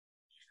yourself,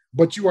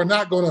 but you are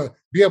not going to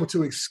be able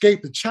to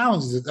escape the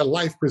challenges that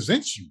life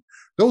presents you.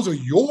 Those are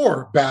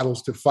your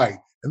battles to fight,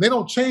 and they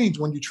don't change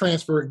when you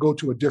transfer and go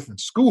to a different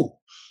school.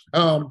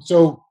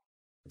 So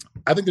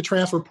I think the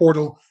transfer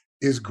portal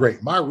is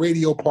great. My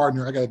radio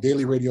partner, I got a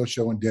daily radio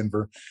show in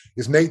Denver,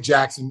 is Nate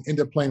Jackson,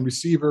 ended up playing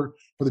receiver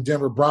for the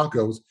Denver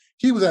Broncos.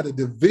 He was at a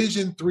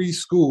Division III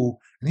school,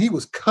 and he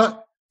was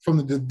cut from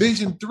the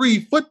Division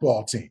III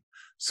football team.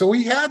 So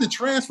he had to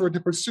transfer to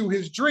pursue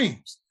his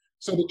dreams.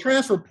 So the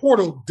transfer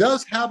portal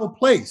does have a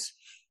place.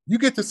 You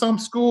get to some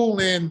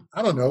school and,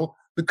 I don't know,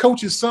 the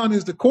coach's son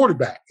is the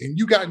quarterback, and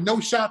you got no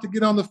shot to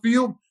get on the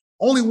field.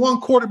 Only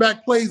one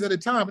quarterback plays at a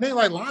time. It ain't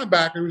like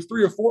linebackers,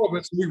 3 or 4 of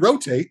us, we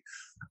rotate.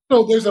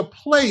 So there's a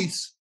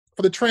place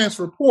for the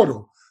transfer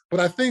portal.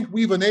 But I think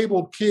we've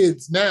enabled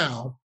kids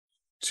now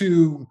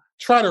to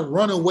try to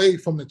run away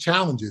from the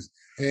challenges,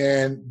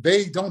 and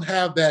they don't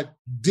have that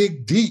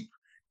dig deep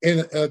in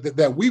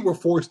that we were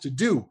forced to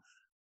do.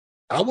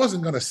 I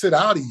wasn't going to sit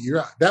out a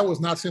year. That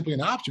was not simply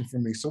an option for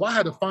me. So I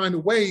had to find a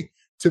way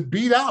to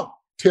beat out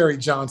Terry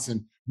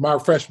Johnson my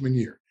freshman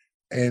year.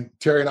 And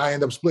Terry and I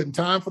ended up splitting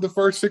time for the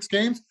first 6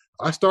 games.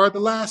 I started the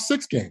last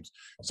 6 games.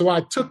 So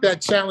I took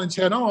that challenge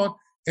head on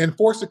and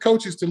forced the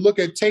coaches to look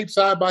at tape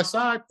side by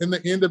side, and they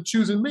end up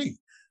choosing me.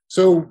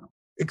 So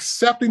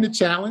accepting the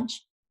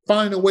challenge,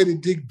 finding a way to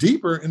dig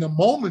deeper in the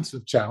moments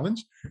of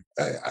challenge.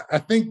 I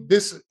think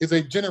this is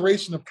a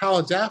generation of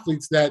college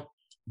athletes that,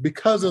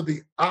 because of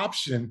the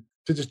option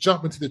to just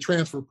jump into the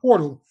transfer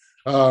portal,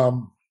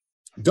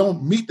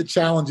 don't meet the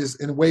challenges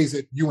in ways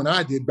that you and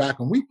I did back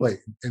when we played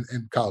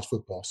in college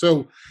football.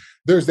 So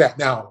there's that.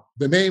 Now,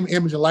 the name,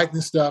 image, and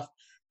likeness stuff,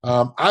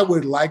 I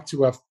would like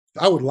to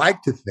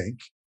think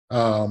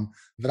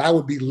that I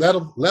would be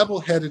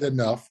level-headed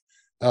enough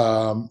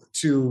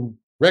to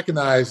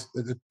recognize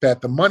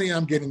that the money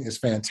I'm getting is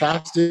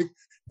fantastic,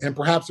 and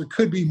perhaps there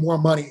could be more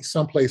money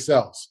someplace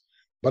else.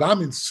 But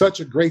I'm in such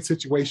a great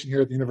situation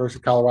here at the University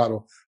of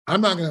Colorado.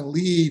 I'm not going to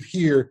leave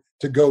here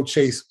to go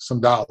chase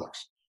some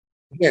dollars.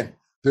 Again,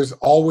 there's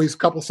always a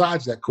couple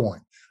sides of that coin.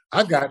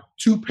 I've got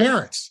 2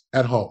 parents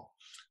at home.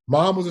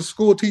 Mom was a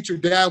school teacher.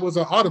 Dad was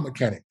an auto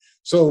mechanic.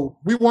 So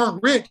we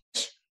weren't rich,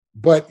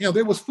 but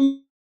there was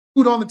food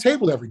on the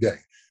table every day.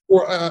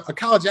 Or a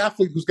college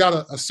athlete who's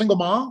got a single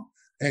mom,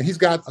 and he's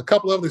got a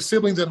couple of other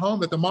siblings at home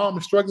that the mom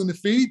is struggling to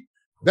feed.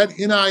 That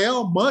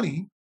NIL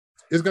money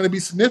is going to be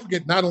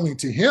significant not only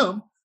to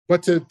him,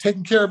 but to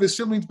taking care of his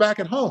siblings back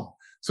at home.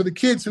 So the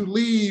kids who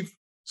leave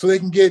so they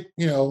can get,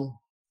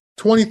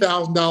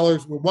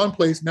 $20,000 with one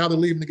place, now they're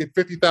leaving to get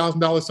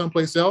 $50,000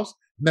 someplace else,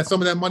 and that some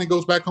of that money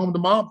goes back home to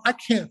mom. I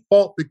can't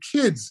fault the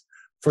kids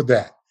for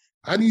that.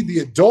 I need the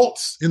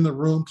adults in the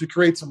room to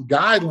create some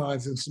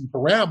guidelines and some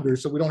parameters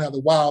so we don't have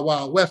the wild,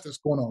 wild west that's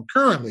going on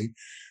currently.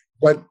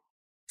 But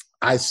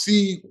I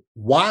see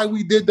why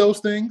we did those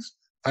things.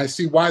 I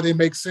see why they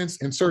make sense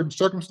in certain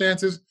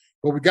circumstances,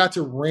 but we got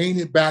to rein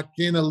it back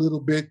in a little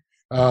bit.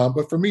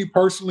 But for me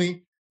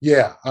personally,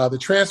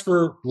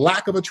 the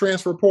lack of a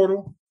transfer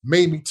portal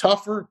made me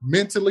tougher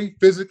mentally,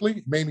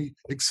 physically, made me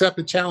accept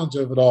the challenge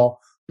of it all.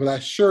 But I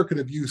sure could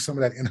have used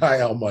some of that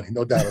NIL money,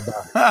 no doubt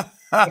about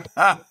it.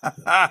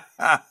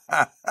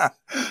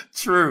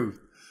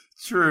 Truth.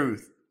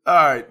 All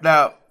right.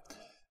 Now,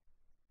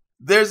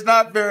 there's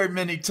not very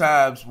many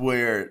times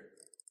where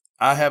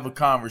I have a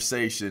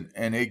conversation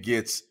and it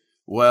gets,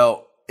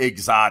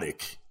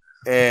 exotic.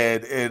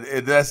 And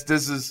this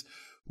is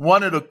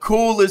one of the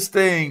coolest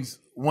things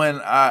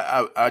when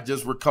I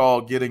just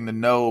recall getting to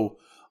know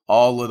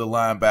all of the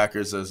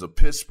linebackers as a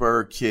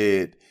Pittsburgh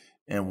kid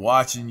and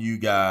watching you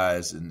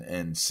guys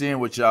and seeing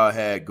what y'all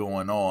had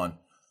going on.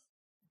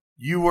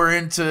 You were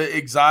into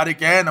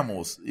exotic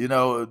animals,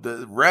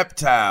 the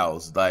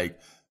reptiles, like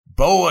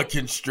boa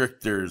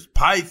constrictors,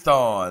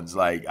 pythons,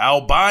 like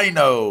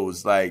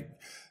albinos, like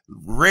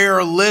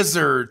rare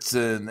lizards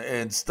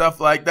and stuff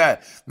like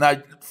that.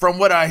 Now, from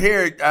what I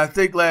hear, I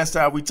think last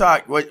time we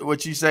talked,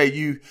 what you say,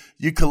 you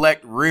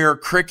collect rare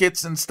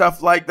crickets and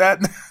stuff like that?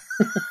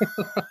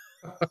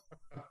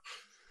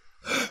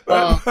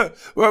 No,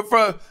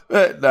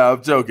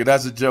 I'm joking.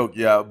 That's a joke,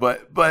 yeah.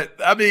 But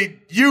I mean,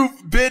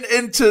 you've been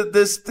into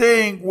this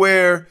thing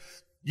where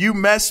you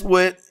mess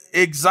with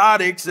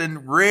exotics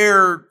and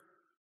rare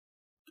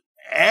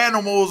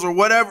animals or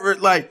whatever.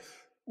 Like,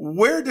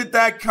 where did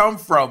that come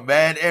from,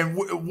 man? And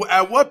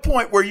at what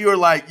point were you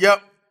like,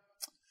 "Yep,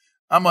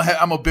 I'm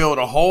gonna build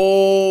a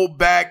whole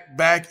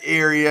back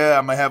area.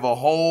 I'm gonna have a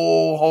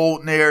whole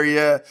holding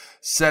area,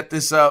 set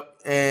this up,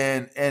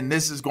 and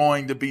this is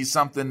going to be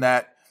something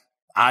that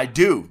I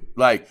do."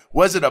 Like,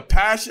 was it a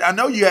passion? I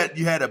know you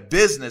had a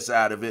business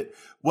out of it.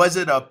 Was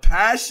it a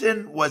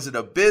passion? Was it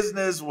a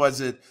business?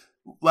 Was it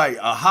like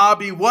a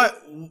hobby?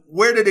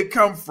 Where did it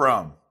come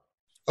from?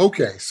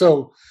 Okay,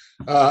 so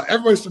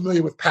everybody's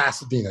familiar with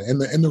Pasadena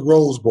in the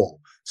Rose Bowl.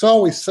 So I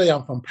always say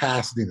I'm from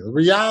Pasadena. The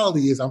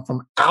reality is I'm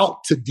from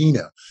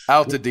Altadena.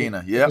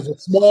 Altadena, yeah. It's a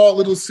small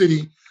little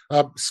city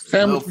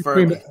sandwiched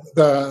between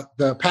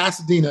the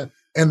Pasadena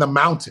and the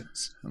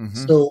mountains.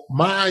 Mm-hmm. So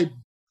my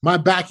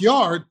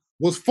backyard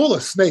was full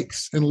of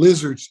snakes and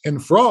lizards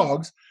and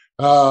frogs.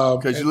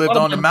 Because you lived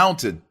on the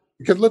mountain.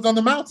 Because I lived on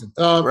the mountain.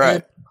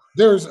 Right.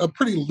 There's a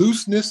pretty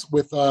looseness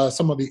with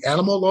some of the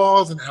animal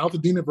laws in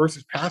Altadena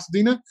versus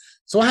Pasadena.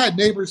 So I had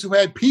neighbors who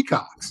had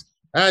peacocks.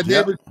 I had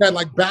neighbors who had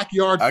like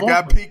backyard farms. I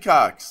got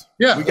peacocks.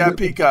 Yeah. We got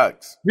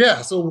peacocks.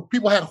 Yeah. So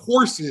people had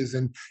horses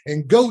and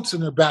goats in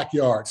their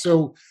backyard.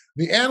 So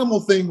the animal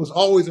thing was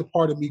always a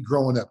part of me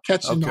growing up,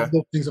 catching all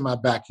those things in my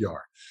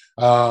backyard.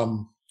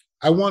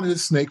 I wanted a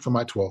snake for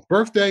my 12th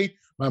birthday.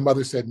 My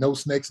mother said no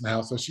snakes in the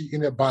house. So she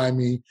ended up buying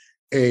me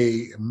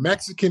a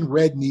Mexican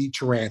red-kneed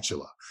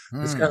tarantula.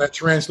 This kind of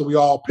tarantula we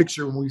all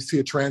picture when we see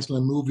a tarantula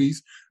in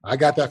movies. I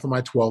got that for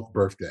my 12th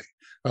birthday.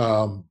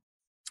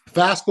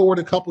 Fast forward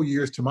a couple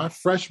years to my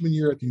freshman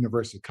year at the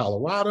University of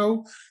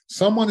Colorado.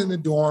 Someone in the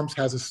dorms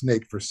has a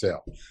snake for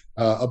sale,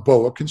 a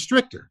boa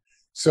constrictor.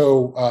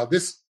 So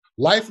this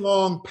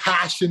lifelong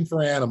passion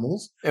for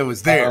animals. It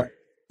was there.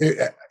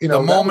 The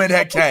moment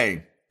had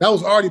came. That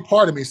was already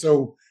part of me.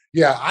 So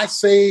yeah, I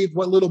saved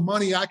what little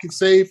money I could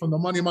save from the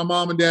money my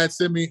mom and dad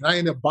sent me. And I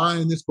ended up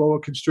buying this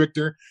boa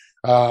constrictor.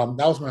 That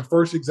was my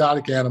first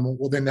exotic animal.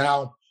 Well, then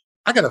now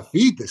I got to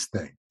feed this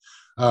thing.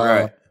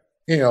 Right.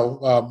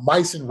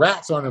 Mice and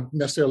rats aren't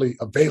necessarily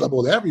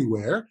available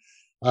everywhere.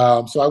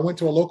 So I went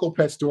to a local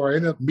pet store. I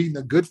ended up meeting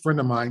a good friend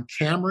of mine,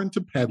 Cameron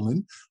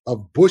Tepedlin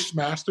of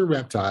Bushmaster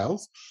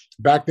Reptiles.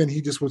 Back then,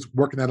 he just was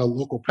working at a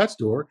local pet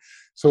store.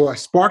 So I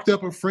sparked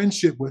up a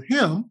friendship with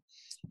him.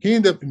 He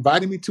ended up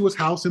inviting me to his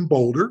house in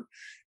Boulder,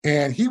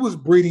 and he was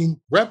breeding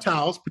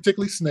reptiles,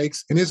 particularly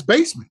snakes, in his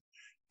basement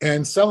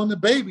and selling the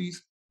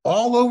babies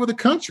all over the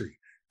country.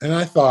 And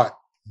I thought,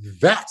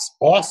 that's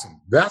awesome.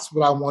 That's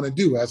what I want to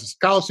do. As a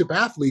scholarship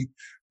athlete,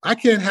 I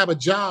can't have a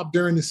job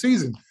during the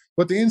season.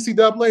 But the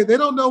NCAA, they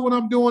don't know what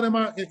I'm doing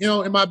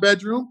in my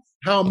bedroom,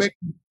 how I'm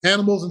making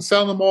animals and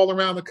selling them all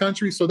around the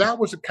country. So that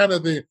was kind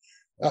of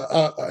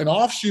an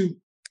offshoot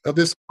of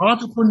this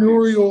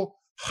entrepreneurial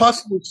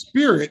hustler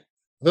spirit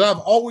that I've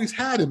always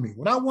had in me.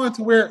 When I wanted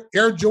to wear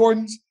Air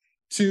Jordans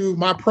to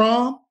my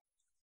prom,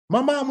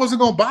 my mom wasn't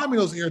going to buy me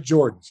those Air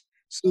Jordans.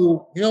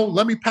 So,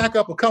 let me pack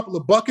up a couple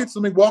of buckets.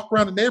 Let me walk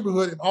around the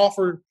neighborhood and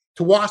offer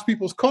to wash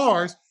people's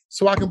cars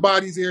so I can buy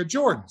these Air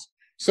Jordans.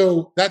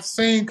 So that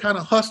same kind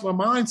of hustler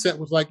mindset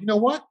was like, you know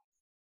what?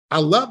 I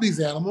love these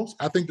animals.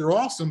 I think they're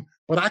awesome,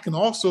 but I can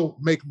also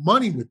make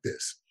money with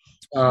this.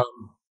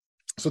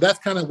 So that's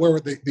kind of where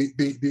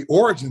the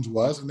origins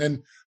was. And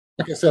then,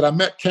 like I said, I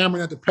met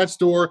Cameron at the pet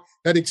store.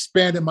 That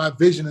expanded my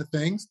vision of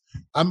things.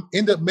 I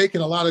ended up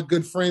making a lot of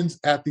good friends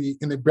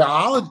in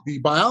the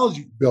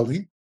biology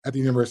building at the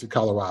University of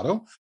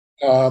Colorado.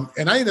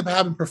 And I ended up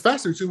having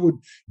professors who would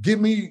give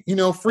me,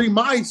 free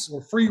mice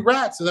or free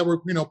rats that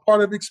were,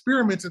 part of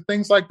experiments and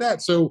things like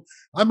that. So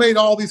I made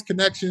all these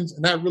connections,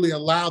 and that really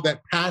allowed that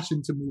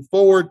passion to move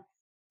forward.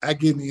 I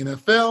get in the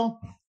NFL.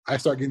 I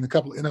start getting a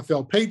couple of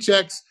NFL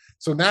paychecks.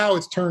 So now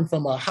it's turned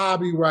from a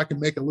hobby where I can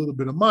make a little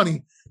bit of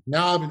money.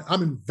 Now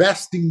I'm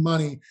investing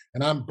money,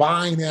 and I'm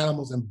buying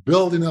animals and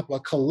building up a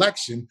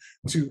collection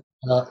to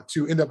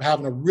end up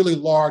having a really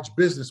large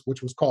business,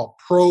 which was called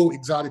Pro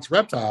Exotics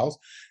Reptiles.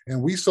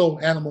 And we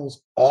sold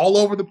animals all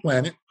over the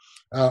planet.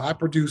 I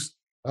produced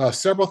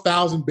several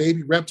thousand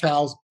baby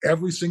reptiles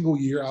every single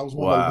year. I was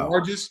one of the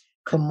largest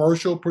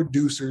commercial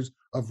producers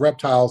of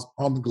reptiles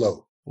on the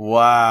globe.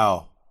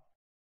 Wow.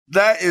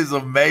 That is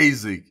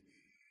amazing.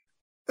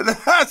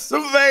 That's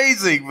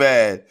amazing,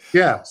 man.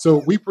 Yeah. So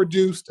we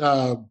produced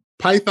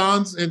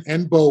pythons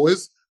and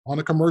boas on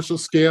a commercial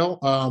scale,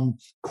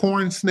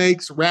 corn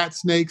snakes, rat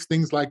snakes,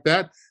 things like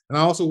that. And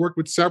I also worked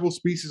with several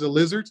species of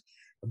lizards.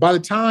 By the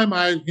time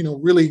I,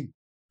 really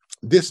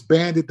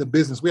disbanded the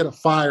business, we had a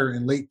fire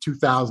in late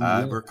 2000.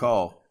 I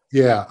recall.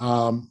 Yeah.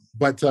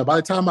 But by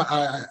the time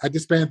I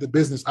disbanded the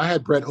business, I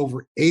had bred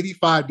over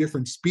 85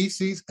 different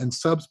species and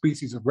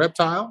subspecies of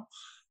reptile.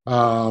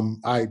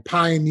 I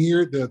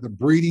pioneered the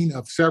breeding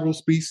of several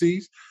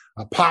species,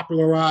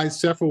 popularized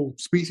several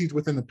species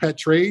within the pet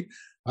trade.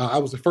 I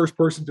was the first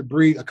person to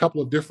breed a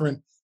couple of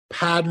different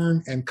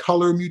pattern and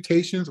color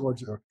mutations, or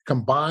to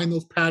combine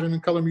those pattern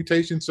and color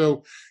mutations.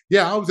 So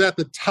yeah, I was at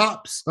the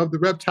tops of the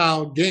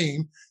reptile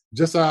game,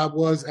 just as I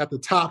was at the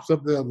tops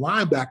of the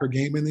linebacker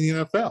game in the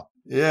NFL.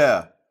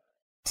 Yeah.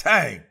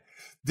 Dang.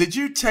 Did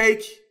you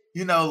take,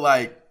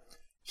 like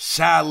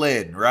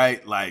Shaolin,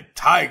 right? Like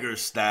tiger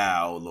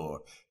style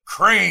or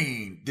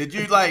crane? Did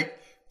you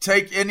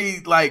take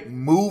any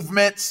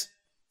movements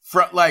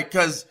from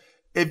because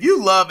if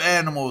you love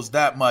animals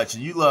that much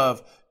and you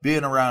love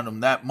being around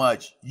them that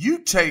much, you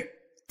take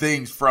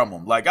things from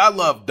them. Like I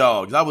love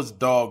dogs. I was a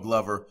dog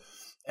lover,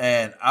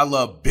 and I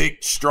love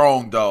big,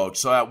 strong dogs.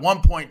 So at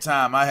one point in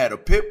time, I had a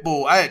pit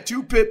bull. I had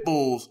 2 pit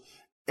bulls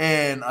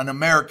and an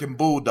American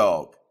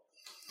bulldog.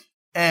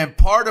 And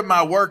part of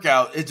my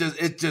workout,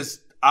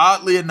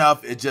 oddly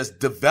enough, it just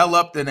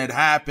developed and it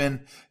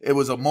happened. It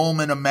was a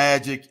moment of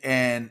magic,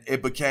 and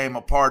it became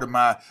a part of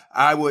my.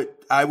 I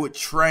would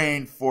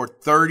train for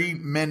 30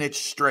 minutes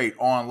straight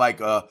on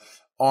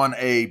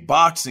a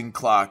boxing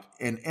clock,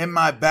 and in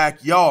my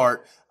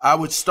backyard, I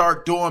would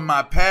start doing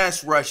my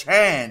pass rush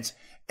hands,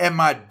 and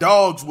my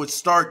dogs would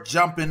start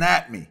jumping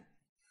at me.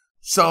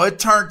 So it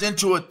turned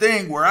into a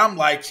thing where I'm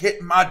like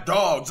hitting my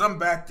dogs. I'm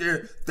back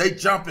there, they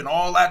jumping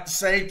all at the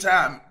same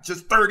time.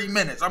 Just 30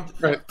 minutes. I'm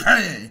right.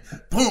 Bang,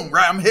 boom,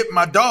 right. I'm hitting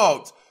my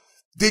dogs.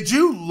 Did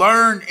you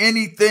learn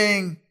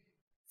anything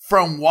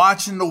from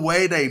watching the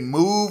way they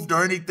moved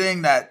or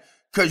anything that?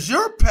 Because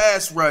your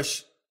pass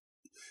rush,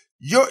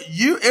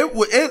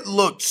 it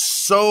looked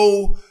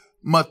so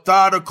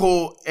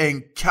methodical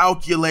and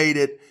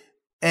calculated,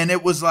 and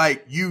it was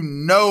like you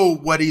know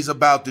what he's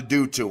about to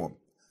do to him.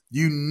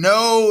 You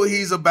know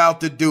he's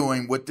about to do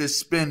him with this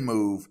spin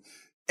move,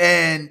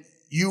 and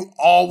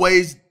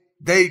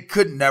they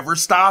could never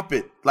stop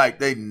it. Like,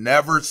 they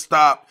never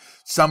stopped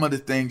some of the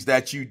things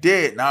that you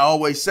did. And I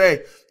always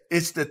say,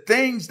 it's the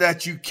things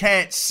that you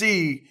can't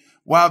see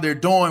while they're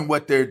doing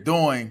what they're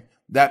doing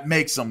that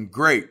makes them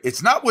great.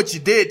 It's not what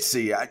you did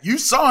see. You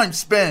saw him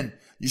spin.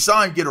 You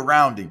saw him get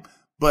around him.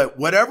 But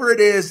whatever it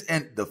is,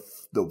 and the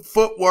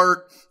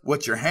footwork,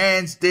 what your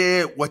hands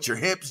did, what your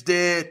hips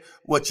did,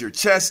 what your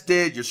chest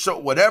did,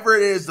 whatever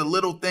it is, the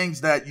little things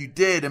that you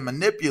did and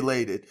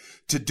manipulated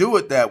to do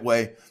it that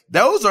way,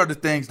 those are the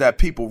things that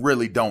people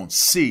really don't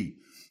see.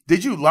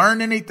 Did you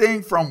learn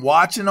anything from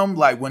watching them,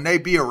 like when they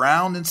be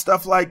around and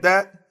stuff like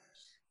that?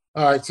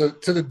 All right, so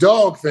to the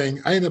dog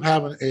thing, I ended up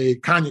having a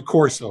Cane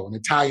Corso, an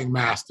Italian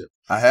Mastiff.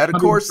 I had a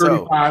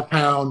Corso.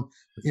 35-pound,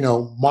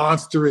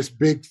 monstrous,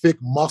 big, thick,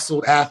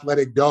 muscled,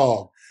 athletic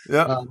dog.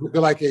 Yeah,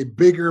 they're like a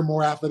bigger,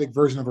 more athletic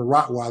version of a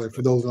Rottweiler,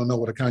 for those who don't know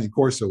what a Cane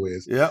Corso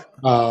is. Yeah.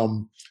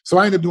 So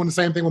I ended up doing the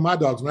same thing with my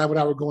dogs. Whenever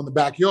I would go in the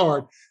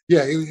backyard, it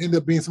ended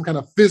up being some kind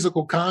of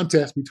physical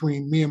contest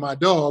between me and my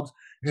dogs.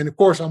 And of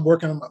course, I'm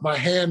working on my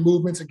hand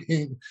movements and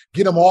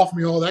get them off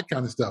me, all that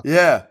kind of stuff.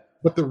 Yeah.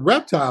 But the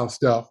reptile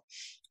stuff,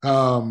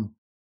 the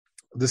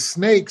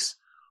snakes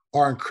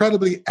are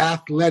incredibly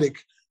athletic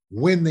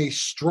when they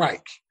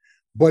strike,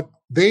 but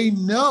they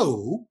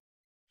know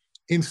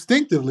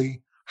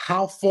instinctively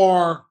how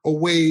far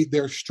away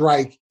their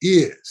strike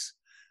is.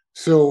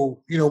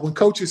 So, when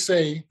coaches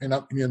say, and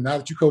now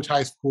that you coach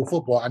high school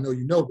football, I know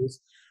you know this,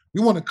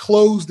 we want to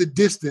close the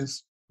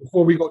distance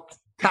before we go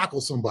tackle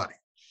somebody.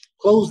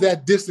 Close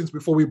that distance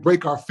before we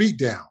break our feet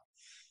down.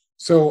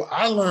 So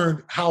I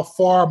learned how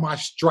far my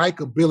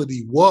strike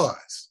ability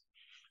was.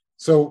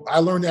 So I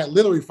learned that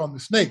literally from the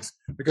snakes,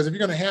 because if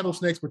you're going to handle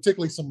snakes,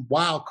 particularly some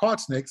wild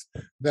caught snakes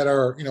that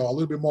are, a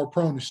little bit more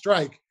prone to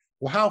strike,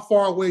 well, how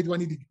far away do I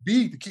need to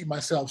be to keep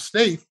myself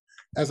safe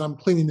as I'm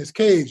cleaning this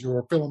cage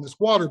or filling this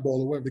water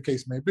bowl or whatever the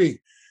case may be?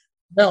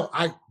 Now,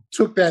 I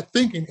took that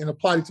thinking and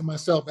applied it to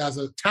myself as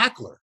a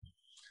tackler.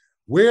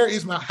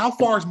 How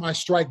far is my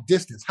strike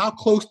distance? How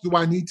close do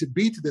I need to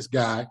be to this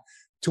guy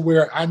to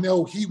where I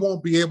know he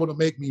won't be able to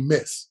make me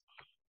miss?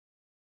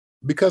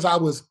 Because I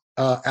was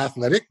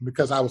athletic,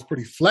 because I was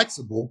pretty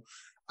flexible,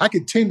 I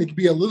could tend to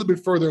be a little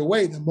bit further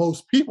away than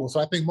most people. So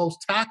I think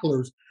most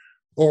tacklers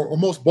or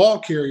most ball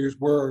carriers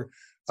were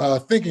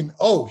thinking,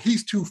 oh,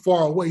 he's too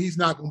far away, he's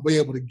not going to be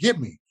able to get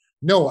me.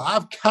 No,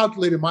 I've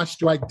calculated my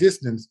strike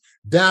distance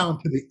down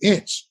to the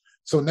inch.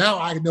 So now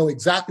I know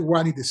exactly where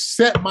I need to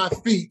set my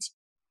feet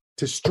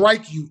to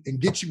strike you and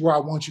get you where I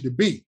want you to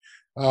be.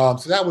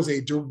 So that was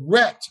a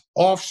direct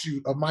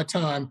offshoot of my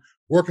time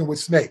working with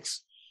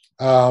snakes.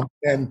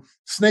 And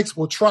snakes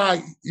will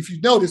try, if you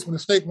notice, when a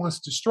snake wants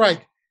to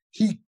strike,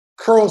 he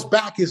curls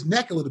back his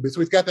neck a little bit. So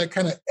he's got that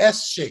kind of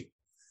S shape.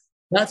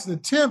 That's an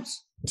attempt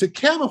to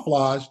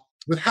camouflage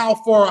with how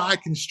far I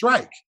can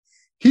strike.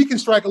 He can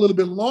strike a little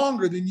bit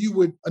longer than you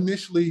would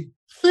initially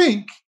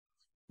think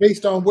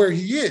based on where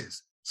he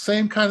is.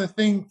 Same kind of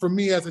thing for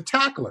me as a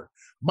tackler.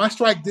 My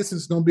strike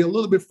distance is going to be a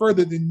little bit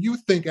further than you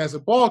think as a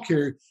ball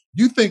carrier.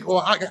 You think, oh,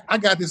 I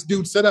got this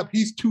dude set up.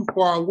 He's too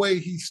far away.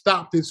 He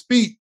stopped his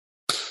feet.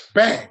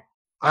 Bang.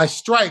 I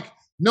strike.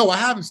 No, I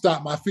haven't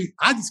stopped my feet.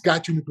 I just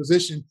got you in a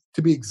position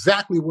to be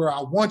exactly where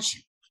I want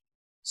you.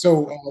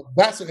 So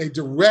that's a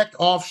direct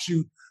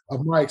offshoot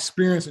of my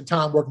experience and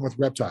time working with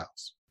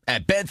reptiles.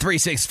 At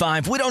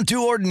Bet365, we don't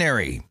do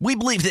ordinary. We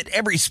believe that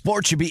every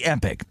sport should be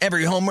epic.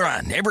 Every home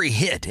run, every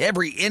hit,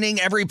 every inning,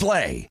 every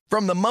play.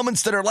 From the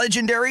moments that are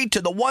legendary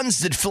to the ones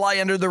that fly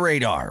under the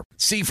radar.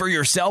 See for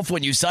yourself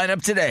when you sign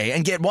up today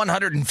and get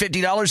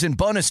 $150 in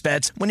bonus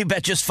bets when you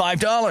bet just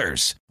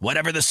 $5.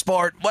 Whatever the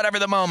sport, whatever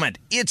the moment,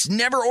 it's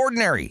never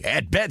ordinary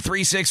at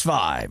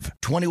Bet365.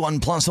 21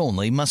 plus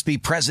only. Must be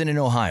present in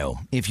Ohio.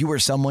 If you or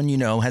someone you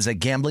know has a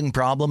gambling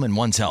problem and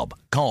wants help,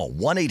 call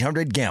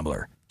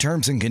 1-800-GAMBLER.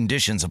 Terms and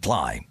conditions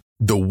apply.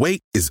 The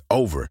wait is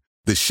over.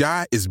 The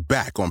Chi is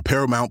back on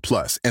Paramount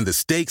Plus, and the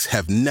stakes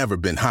have never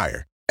been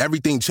higher.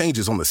 Everything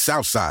changes on the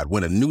South Side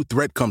when a new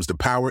threat comes to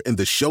power in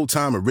the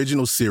Showtime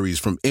original series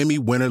from Emmy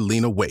winner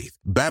Lena Waithe.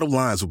 Battle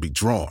lines will be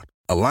drawn,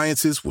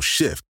 alliances will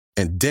shift,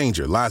 and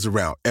danger lies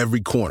around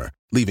every corner.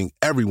 leaving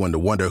everyone to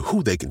wonder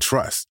who they can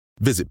trust.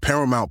 Visit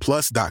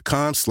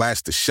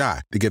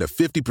ParamountPlus.com/TheShot to get a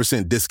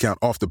 50% discount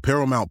off the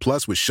Paramount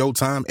Plus with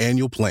Showtime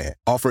annual plan.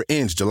 Offer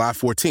ends July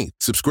 14th.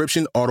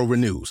 Subscription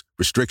auto-renews.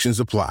 Restrictions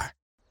apply.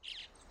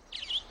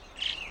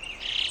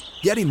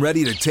 Getting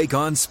ready to take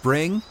on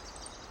spring?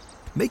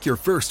 Make your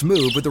first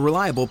move with the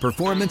reliable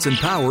performance and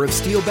power of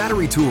Steel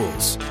battery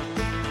tools.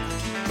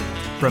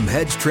 From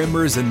hedge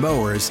trimmers and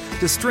mowers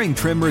to string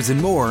trimmers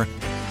and more,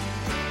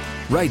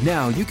 right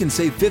now you can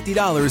save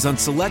 $50 on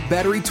select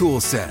battery tool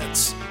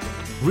sets.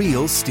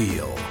 Real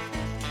Steel.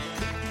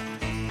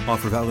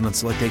 Offer valid on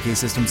select AK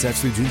system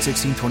sets through June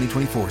 16,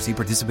 2024. See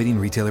participating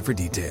retailer for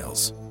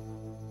details.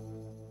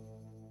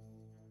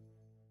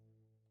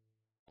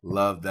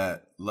 Love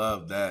that.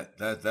 Love that.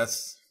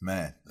 That's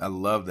man, I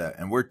love that.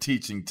 And we're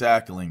teaching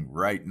tackling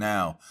right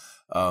now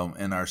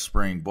in our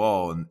spring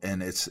ball,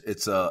 and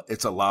it's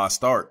a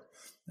lost art.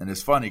 And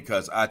it's funny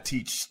because I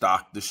teach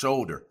stock the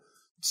shoulder.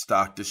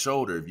 Stock the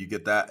shoulder. If you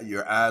get that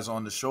your eyes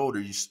on the shoulder,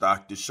 you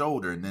stock the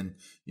shoulder, and then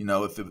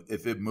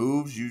if it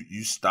moves,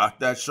 you stock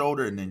that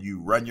shoulder, and then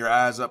you run your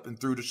eyes up and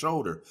through the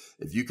shoulder.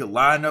 If you can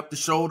line up the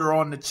shoulder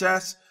on the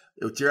chest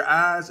with your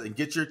eyes and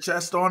get your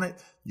chest on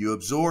it, you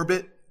absorb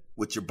it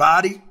with your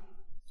body,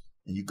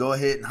 and you go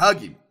ahead and hug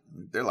him.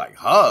 They're like,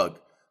 hug?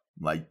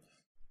 Like,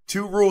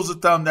 2 rules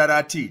of thumb that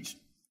I teach.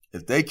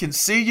 If they can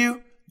see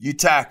you, you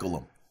tackle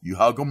them. You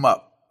hug them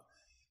up.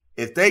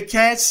 If they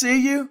can't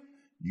see you,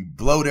 you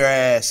blow their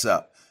ass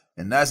up.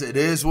 And it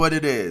is what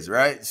it is,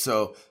 right?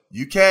 So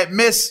you can't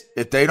miss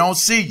if they don't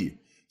see you.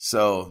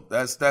 So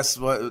that's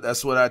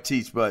what I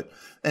teach.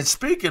 And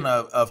speaking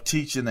of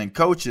teaching and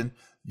coaching,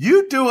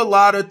 you do a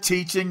lot of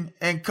teaching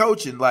and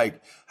coaching.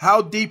 Like,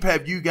 how deep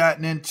have you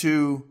gotten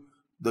into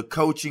the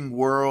coaching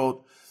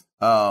world?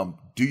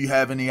 Do you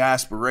have any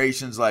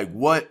aspirations? Like,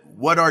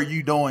 what are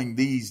you doing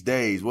these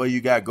days? What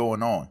you got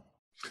going on?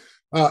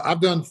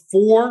 I've done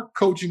 4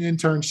 coaching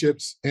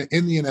internships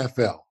in the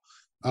NFL.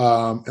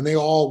 And they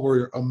all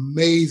were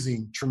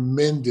amazing,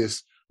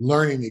 tremendous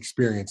learning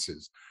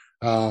experiences.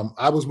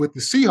 I was with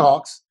the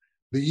Seahawks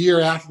the year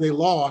after they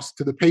lost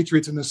to the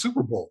Patriots in the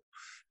Super Bowl.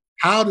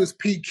 How does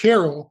Pete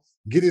Carroll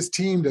get his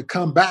team to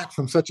come back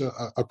from such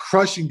a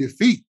crushing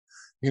defeat?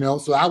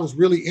 So I was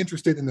really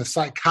interested in the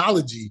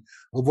psychology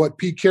of what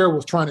Pete Carroll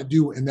was trying to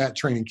do in that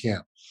training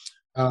camp.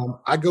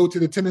 I go to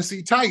the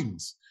Tennessee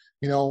Titans.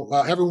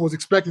 Everyone was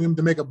expecting them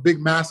to make a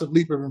big, massive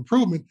leap of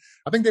improvement.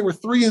 I think they were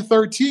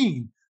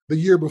 3-13 the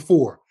year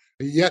before.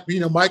 Yet,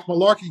 Mike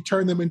Mularkey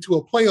turned them into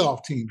a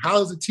playoff team. How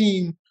does a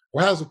team,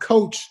 or how does a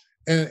coach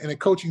and a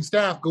coaching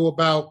staff go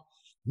about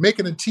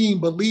making a team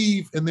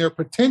believe in their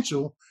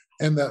potential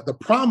and the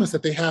promise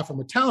that they have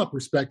from a talent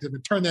perspective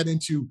and turn that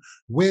into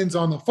wins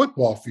on the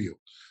football field?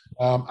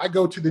 I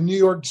go to the New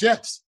York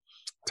Jets.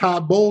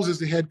 Todd Bowles is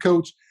the head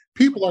coach.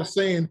 People are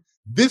saying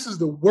this is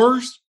the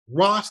worst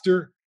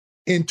roster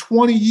in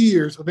 20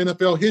 years of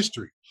NFL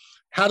history.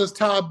 How does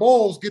Todd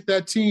Bowles get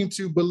that team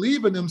to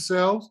believe in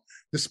themselves,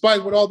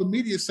 despite what all the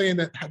media is saying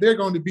that they're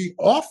going to be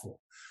awful?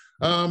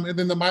 And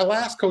then my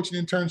last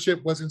coaching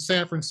internship was in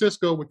San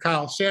Francisco with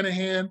Kyle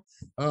Shanahan.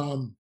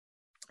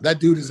 That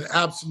dude is an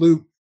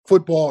absolute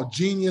football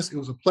genius. It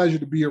was a pleasure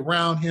to be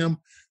around him.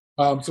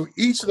 So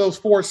each of those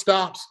 4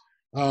 stops,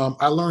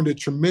 I learned a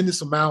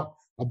tremendous amount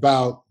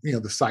about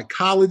the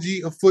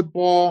psychology of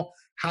football.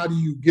 How do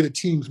you get a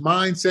team's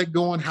mindset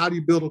going? How do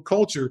you build a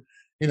culture?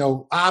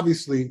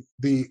 Obviously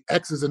the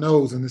X's and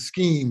O's and the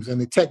schemes and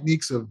the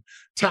techniques of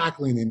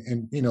tackling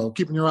and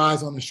keeping your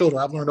eyes on the shoulder.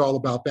 I've learned all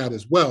about that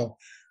as well.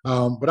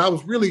 But I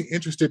was really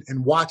interested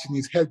in watching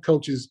these head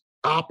coaches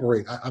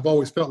operate. I've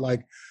always felt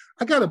like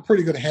I got a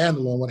pretty good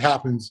handle on what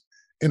happens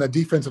in a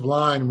defensive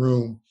line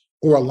room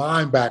or a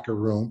linebacker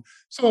room.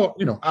 So,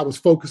 I was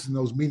focused in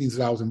those meetings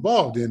that I was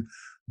involved in,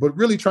 but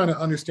really trying to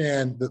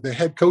understand the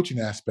head coaching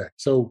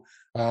aspect. So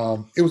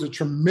it was a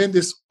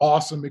tremendous,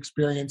 awesome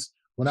experience.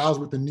 When I was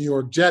with the New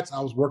York Jets, I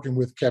was working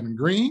with Kevin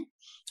Green,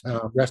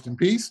 rest in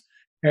peace.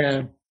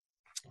 And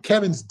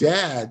Kevin's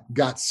dad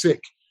got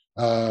sick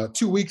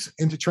 2 weeks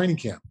into training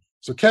camp.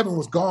 So Kevin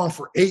was gone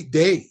for 8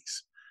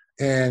 days.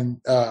 And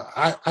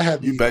I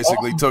had You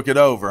basically took it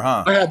over,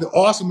 huh? I had the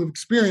awesome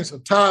experience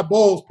of Todd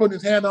Bowles putting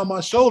his hand on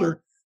my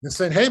shoulder and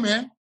saying, hey,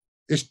 man,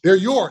 they're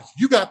yours.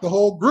 You got the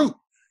whole group.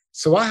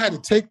 So I had to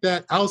take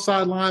that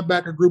outside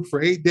linebacker group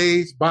for 8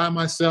 days by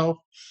myself,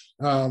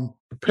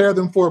 prepare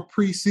them for a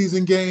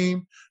preseason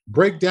game,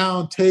 break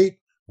down tape,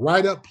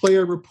 write up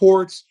player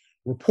reports,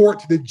 report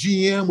to the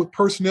GM with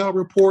personnel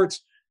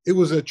reports. It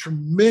was a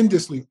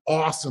tremendously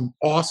awesome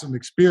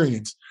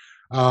experience.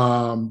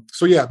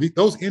 So yeah,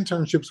 those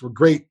internships were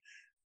great.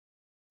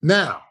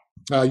 Now,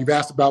 you've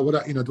asked about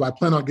what, do I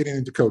plan on getting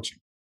into coaching?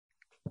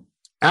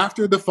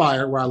 After the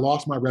fire where I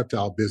lost my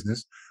reptile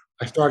business,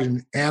 I started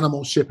an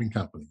animal shipping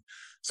company.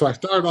 So I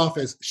started off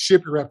as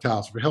Ship Your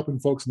Reptiles for helping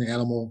folks in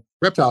the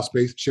reptile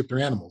space ship their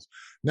animals.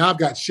 Now I've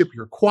got Ship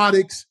Your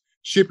Aquatics,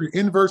 Ship Your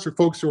Inverse for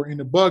folks who are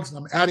into bugs, and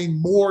I'm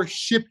adding more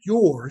Ship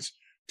Yours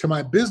to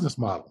my business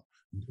model.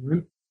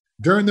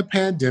 During the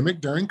pandemic,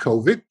 during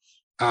COVID,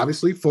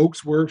 obviously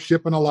folks were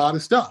shipping a lot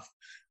of stuff.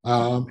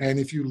 And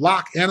if you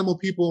lock animal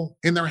people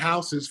in their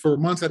houses for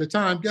months at a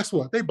time, guess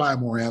what? They buy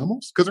more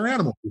animals because they're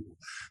animal people.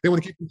 They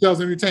want to keep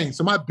themselves entertained.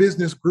 So my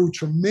business grew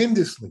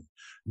tremendously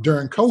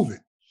during COVID.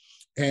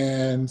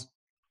 And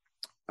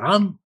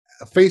I'm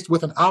faced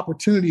with an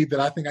opportunity that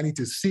I think I need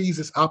to seize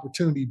this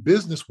opportunity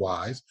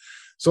business-wise.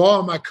 So all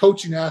of my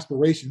coaching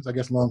aspirations, I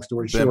guess long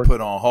story short, been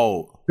put on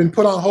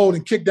hold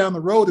and kicked down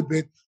the road a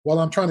bit while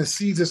I'm trying to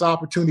seize this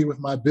opportunity with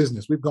my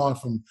business. We've gone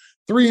from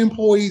 3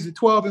 employees to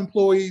 12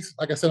 employees.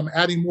 Like I said, I'm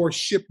adding more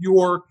ship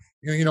your,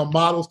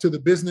 models to the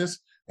business,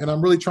 and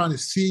I'm really trying to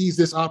seize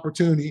this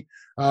opportunity.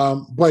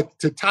 But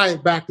to tie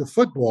it back to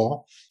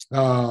football,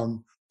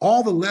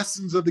 all the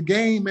lessons of the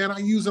game, man, I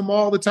use them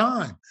all the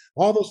time.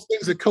 All those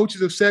things that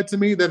coaches have said to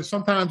me that are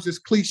sometimes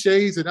just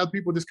cliches that other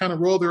people just kind of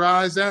roll their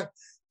eyes at,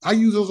 I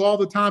use those all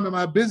the time in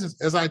my business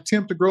as I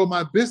attempt to grow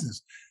my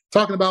business.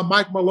 Talking about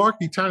Mike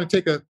Mularkey trying to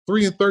take a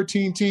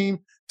 3-13 team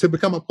to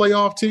become a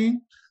playoff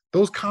team.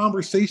 Those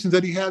conversations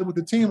that he had with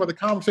the team are the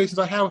conversations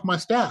I have with my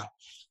staff.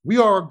 We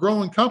are a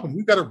growing company.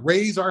 We've got to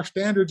raise our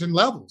standards and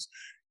levels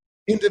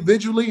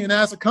individually and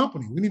as a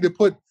company. We need to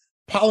put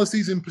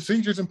policies and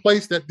procedures in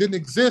place that didn't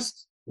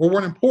exist or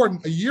weren't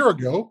important a year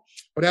ago.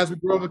 But as we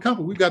grow the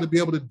company, we've got to be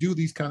able to do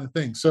these kind of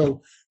things.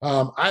 So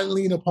I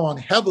lean upon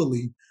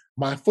heavily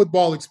my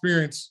football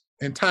experience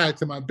and tie it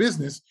to my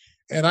business.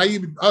 And I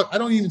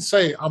don't even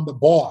say I'm the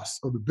boss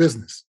of the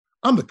business.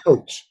 I'm the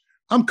coach.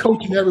 I'm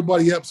coaching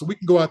everybody up so we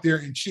can go out there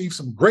and achieve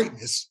some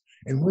greatness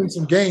and win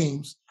some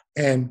games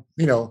and,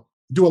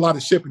 do a lot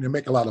of shipping and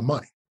make a lot of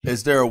money.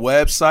 Is there a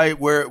website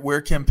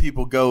where can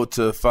people go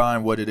to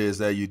find what it is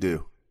that you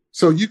do?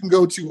 So you can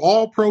go to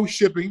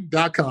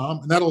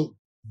allproshipping.com, and that'll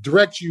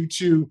direct you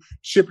to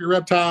Ship Your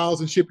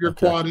Reptiles and Ship Your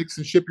Aquatics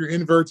and Ship Your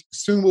Inverts.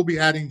 Soon we'll be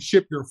adding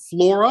Ship Your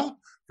Flora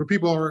for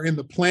people who are in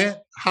the plant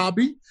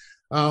hobby.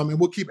 And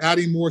we'll keep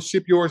adding more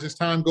Ship Yours as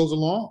time goes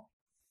along.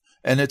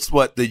 And it's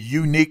the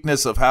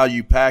uniqueness of how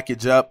you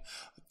package up,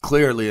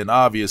 clearly and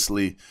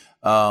obviously,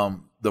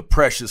 the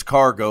precious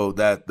cargo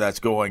that's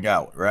going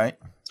out, right?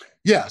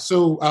 Yeah.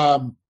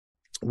 So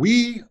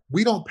we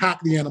don't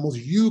pack the animals.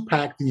 You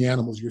pack the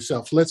animals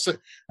yourself. So let's say,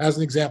 as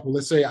an example,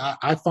 let's say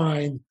I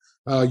find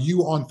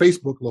you on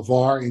Facebook,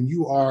 LeVar, and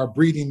you are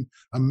breeding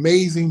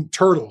amazing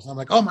turtles. I'm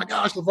like, oh my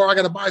gosh, LeVar, I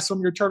got to buy some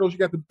of your turtles. You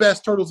got the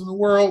best turtles in the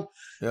world.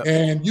 Yep.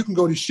 And you can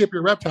go to Ship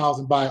Your Reptiles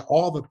and buy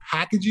all the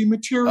packaging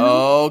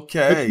material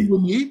that you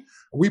will need.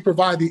 We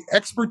provide the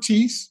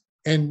expertise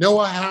and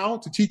know-how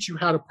to teach you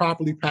how to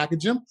properly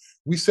package them.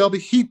 We sell the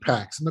heat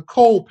packs and the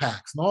cold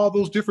packs and all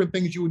those different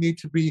things you would need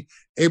to be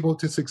able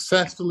to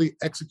successfully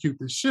execute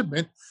the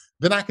shipment.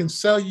 Then I can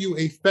sell you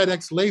a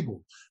FedEx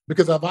label,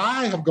 because if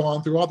I have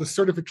gone through all the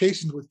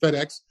certifications with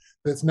FedEx,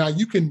 that's now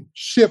you can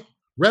ship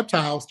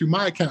reptiles through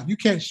my account. You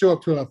can't show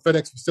up to a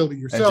FedEx facility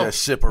yourself and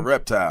just ship a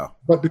reptile.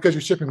 But because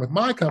you're shipping with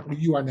my company,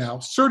 you are now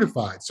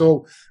certified.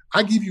 So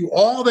I give you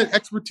all that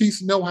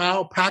expertise,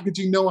 know-how,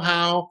 packaging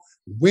know-how,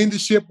 when to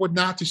ship, what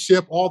not to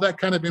ship, all that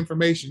kind of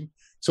information.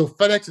 So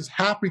FedEx is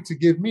happy to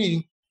give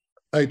me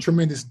a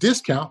tremendous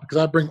discount because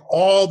I bring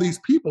all these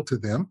people to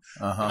them.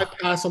 I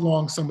pass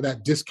along some of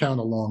that discount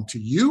along to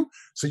you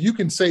so you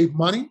can save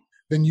money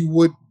than you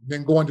would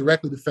than going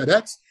directly to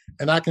FedEx.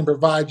 And I can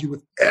provide you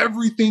with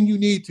everything you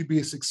need to be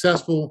a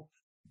successful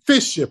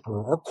fish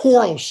shipper or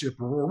coral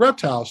shipper or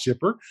reptile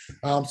shipper.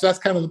 So that's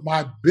kind of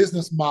my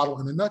business model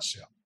in a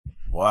nutshell.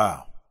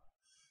 Wow.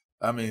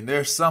 I mean,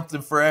 there's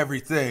something for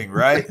everything,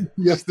 right?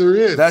 Yes, there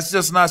is. That's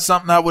just not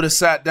something I would have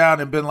sat down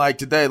and been like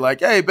today, like,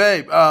 hey,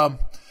 babe,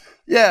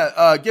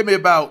 give me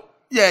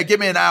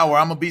an hour.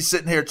 I'm going to be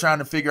sitting here trying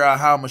to figure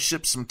out how I'm going to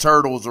ship some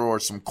turtles or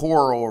some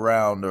coral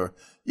around or,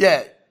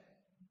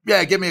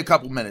 give me a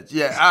couple minutes.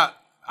 Yeah,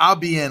 I'll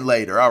be in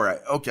later. All right.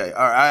 Okay.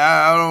 All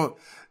right. I don't,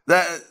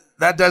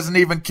 that doesn't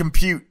even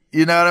compute.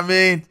 You know what I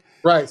mean?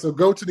 Right. So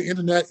go to the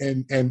internet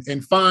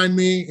and find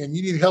me. And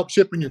you need help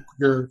shipping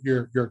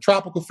your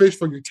tropical fish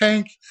for your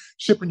tank,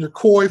 shipping your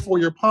koi for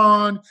your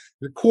pond,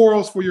 your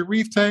corals for your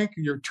reef tank,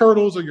 your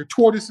turtles or your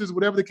tortoises,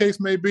 whatever the case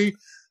may be.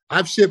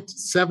 I've shipped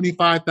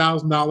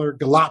 $75,000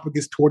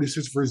 Galapagos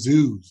tortoises for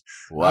zoos.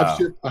 Wow. I've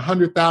shipped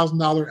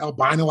 $100,000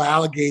 albino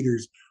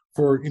alligators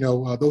for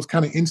those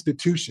kind of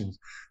institutions.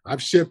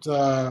 I've shipped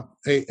a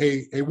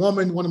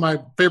woman. One of my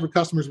favorite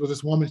customers was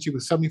this woman. She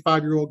was a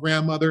 75-year-old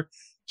grandmother.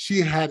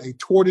 She had a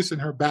tortoise in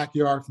her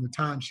backyard from the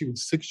time she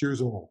was 6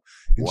 years old.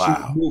 And wow. She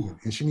was moving,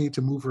 and she needed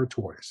to move her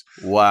tortoise.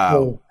 Wow.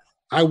 So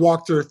I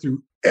walked her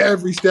through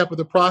every step of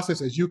the process.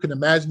 As you can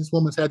imagine, this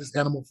woman's had this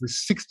animal for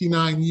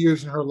 69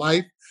 years in her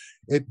life.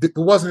 It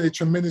wasn't a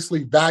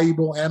tremendously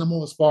valuable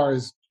animal as far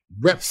as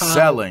reptile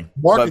selling,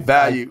 but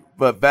value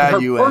her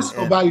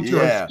personal value to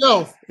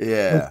herself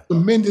was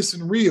tremendous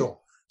and real.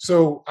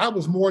 So I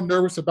was more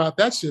nervous about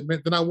that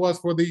shipment than I was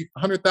for the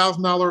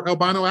 $100,000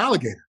 albino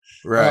alligator.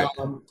 Right.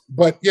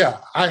 But yeah,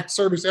 I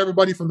service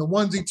everybody from the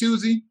onesie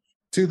twosie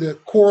to the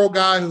coral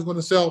guy who's going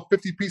to sell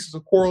 50 pieces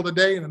of coral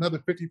today and another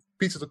 50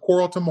 pieces of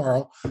coral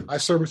tomorrow. I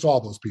service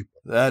all those people.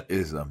 That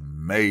is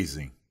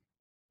amazing.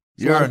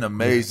 You're an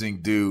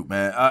amazing dude,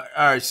 man. All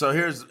right. So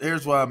here's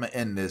what I'm going to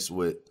end this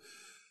with.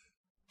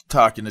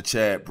 talking to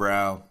Chad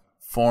Brown,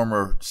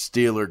 former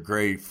Steeler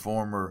great,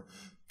 former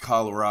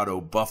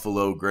Colorado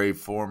Buffalo great,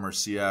 former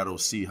Seattle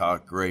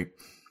Seahawk great.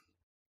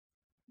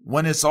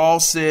 When it's all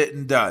said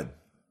and done,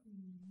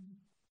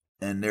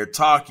 and they're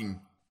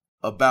talking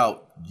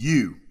about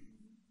you,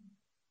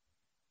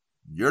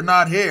 you're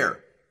not here,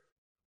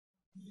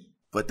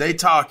 but they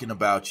talking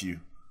about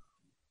you.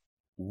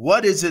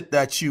 What is it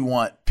that you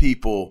want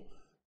people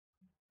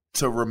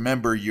to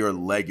remember your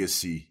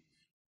legacy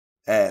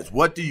as?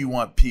 What do you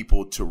want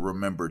people to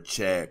remember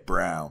Chad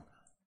Brown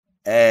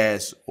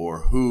as, or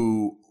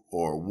who,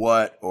 or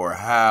what, or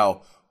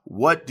how?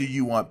 What do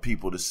you want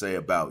people to say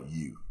about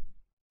you?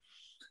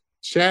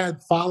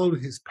 Chad followed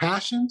his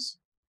passions,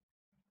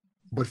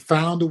 but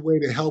found a way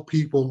to help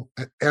people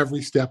at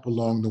every step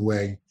along the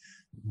way.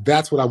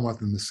 That's what I want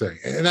them to say.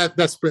 And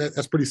that's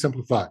pretty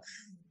simplified.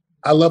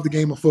 I love the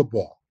game of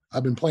football.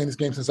 I've been playing this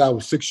game since I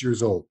was 6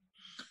 years old.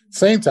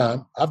 Same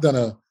time, I've done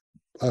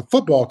a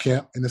football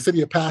camp in the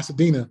city of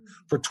Pasadena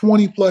for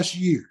 20 plus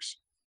years.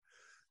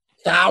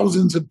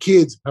 Thousands of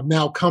kids have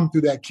now come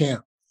through that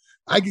camp.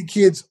 I get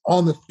kids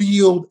on the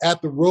field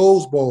at the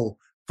Rose Bowl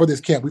for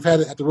this camp. We've had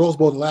it at the Rose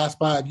Bowl the last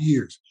 5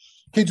 years.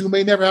 Kids who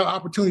may never have an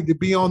opportunity to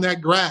be on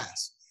that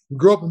grass. You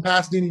grow up in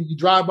Pasadena, you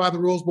drive by the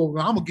Rose Bowl,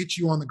 I'm going to get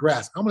you on the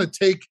grass. I'm going to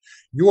take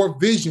your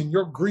vision,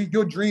 your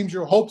dreams,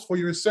 your hopes for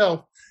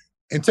yourself,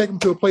 and take them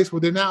to a place where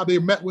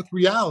they're met with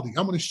reality.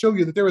 I'm going to show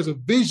you that there is a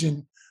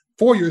vision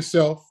for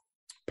yourself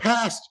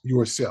past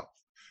yourself.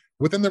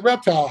 Within the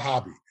reptile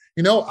hobby,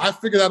 I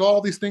figured out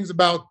all these things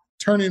about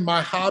turning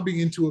my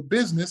hobby into a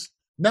business.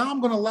 Now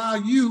I'm going to allow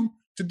you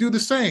to do the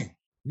same.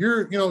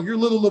 You're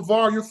little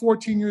LeVar, you're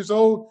 14 years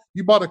old.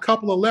 You bought a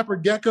couple of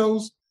leopard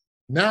geckos.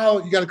 Now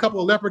you got a couple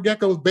of leopard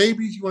geckos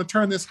babies. You want to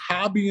turn this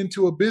hobby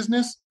into a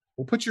business?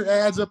 Well, put your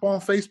ads up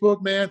on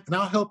Facebook, man, and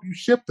I'll help you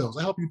ship those.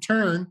 I'll help you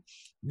turn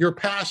your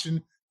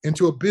passion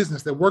into a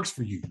business that works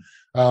for you.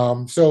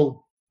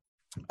 So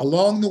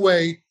along the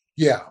way,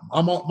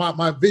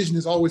 my vision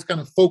is always kind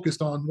of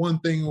focused on one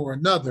thing or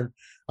another.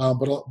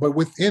 But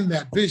within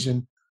that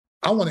vision,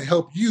 I want to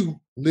help you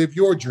live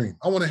your dream.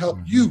 I want to help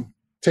you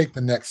take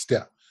the next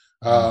step.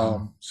 I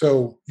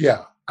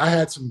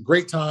had some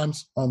great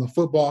times on the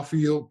football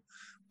field,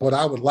 but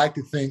I would like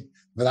to think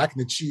that I can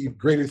achieve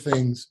greater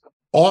things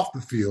off the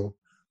field,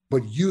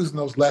 but using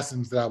those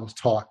lessons that I was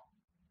taught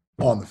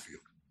on the field.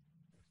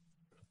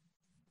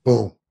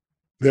 Boom.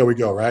 There we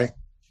go, right?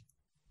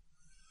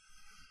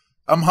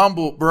 I'm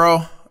humbled,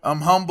 bro.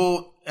 I'm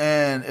humbled,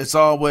 and it's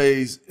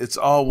always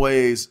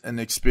an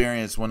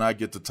experience when I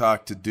get to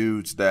talk to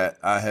dudes that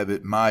I have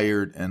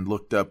admired and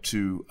looked up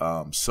to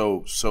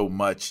so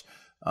much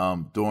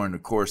during the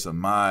course of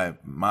my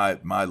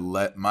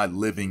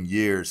living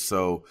years.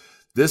 So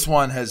this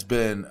one has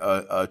been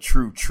a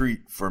true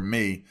treat for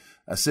me.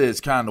 I said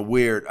it's kind of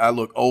weird. I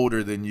look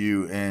older than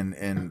you,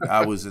 and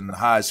I was in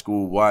high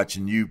school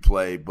watching you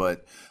play,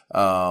 but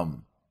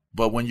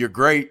when you're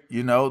great,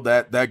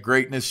 that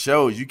greatness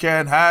shows. You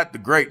can't hide the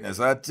greatness.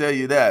 I tell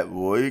you that,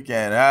 boy. You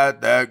can't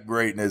hide that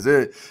greatness.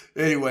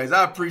 Anyways,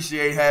 I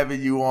appreciate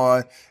having you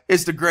on.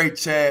 It's the great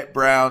Chad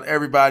Brown.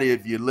 Everybody,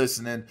 if you're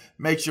listening,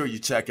 make sure you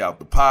check out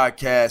the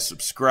podcast,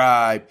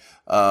 subscribe.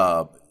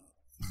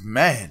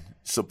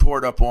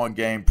 Support Up On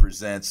Game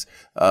Presents.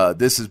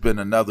 This has been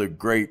another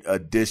great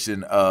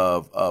edition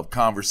of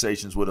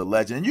Conversations with a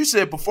Legend. And you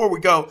said before we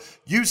go,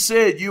 you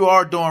said you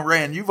are doing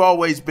radio. You've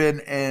always been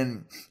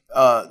in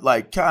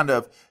kind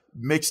of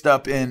mixed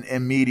up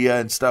in media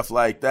and stuff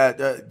like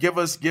that. Give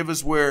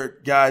us where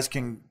guys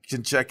can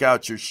check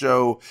out your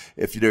show.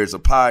 If there's a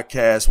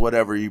podcast,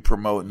 whatever you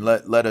promote, and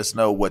let us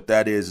know what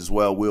that is as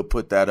well. We'll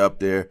put that up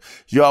there.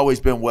 You've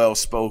always been well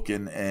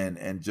spoken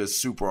and just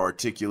super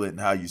articulate in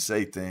how you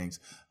say things.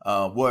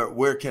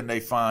 Where can they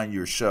find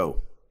your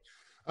show?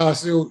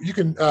 So you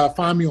can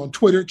find me on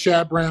Twitter,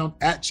 Chad Brown,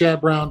 at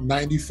Chad Brown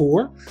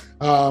 94.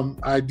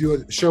 I do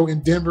a show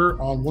in Denver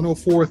on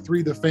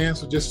 104.3 The Fan.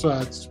 So just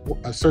search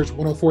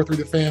 104.3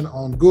 The Fan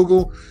on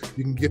Google.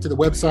 You can get to the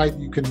website.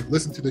 You can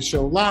listen to the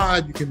show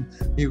live. You can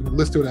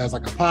listen to it as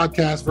like a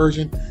podcast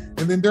version.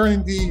 And then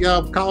during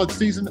the college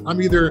season,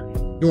 I'm either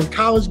doing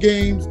college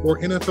games or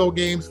NFL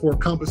games for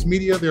Compass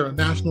Media. They're a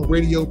national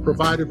radio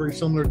provider, very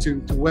similar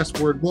to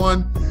Westward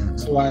One.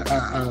 So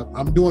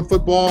I'm doing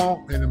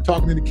football, and I'm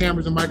talking to the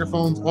cameras and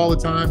microphones all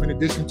the time, in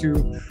addition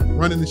to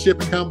running the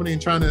shipping company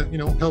and trying to,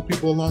 help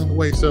people along the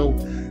way. So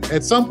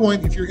at some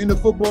point, if you're into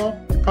football,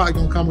 you're probably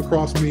going to come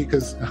across me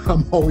because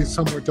I'm always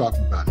somewhere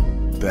talking about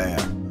it.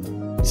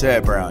 Bam.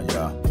 Chad Brown,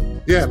 y'all.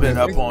 Yeah, it's been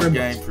Up On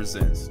Game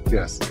Presents.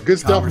 Yes. Good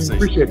stuff.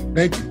 Appreciate it.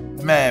 Thank you.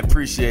 Man,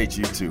 appreciate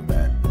you too,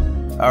 man.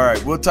 All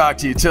right, we'll talk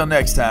to you. Till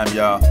next time,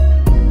 y'all.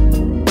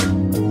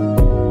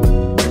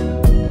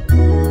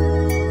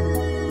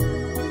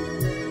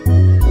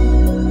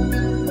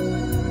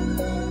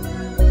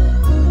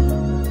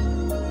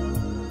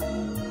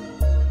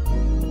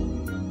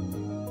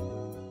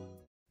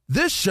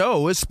 This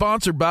show is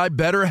sponsored by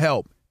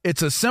BetterHelp.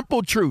 It's a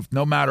simple truth.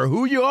 No matter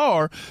who you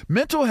are,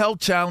 mental health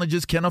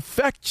challenges can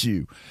affect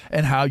you,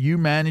 and how you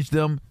manage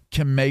them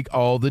can make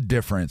all the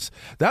difference.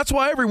 That's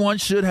why everyone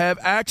should have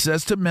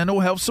access to mental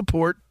health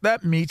support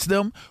that meets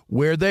them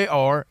where they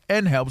are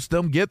and helps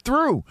them get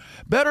through.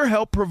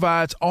 BetterHelp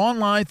provides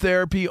online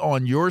therapy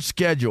on your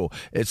schedule.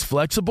 It's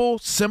flexible,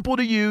 simple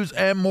to use,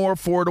 and more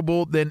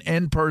affordable than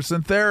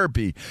in-person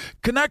therapy.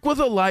 Connect with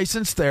a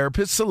licensed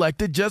therapist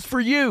selected just for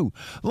you.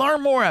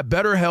 Learn more at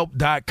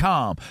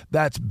BetterHelp.com.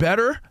 That's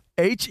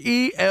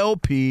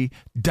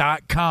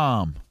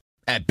BetterHelp.com.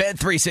 At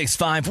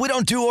Bet365, we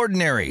don't do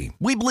ordinary.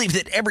 We believe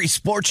that every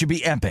sport should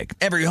be epic.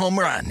 Every home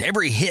run,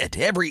 every hit,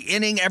 every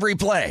inning, every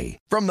play.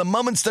 From the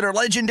moments that are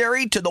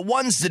legendary to the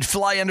ones that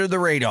fly under the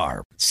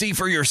radar. See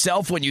for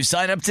yourself when you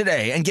sign up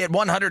today and get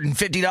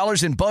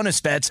 $150 in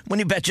bonus bets when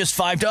you bet just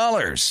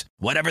 $5.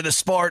 Whatever the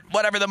sport,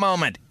 whatever the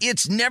moment,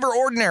 it's never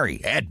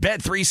ordinary at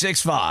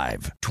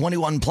Bet365.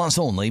 21 plus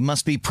only.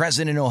 Must be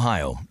present in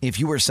Ohio. If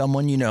you or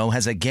someone you know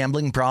has a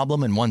gambling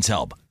problem and wants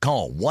help,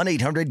 call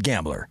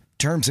 1-800-GAMBLER.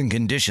 Terms and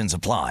conditions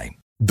apply.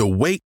 The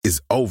wait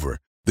is over.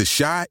 The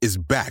Chi is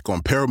back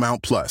on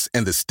Paramount Plus,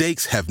 and the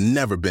stakes have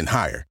never been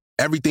higher.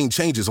 Everything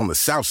changes on the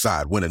South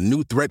Side when a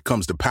new threat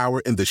comes to power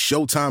in the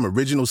Showtime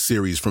original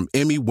series from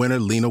Emmy winner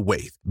Lena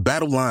Waithe.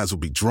 Battle lines will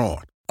be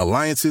drawn,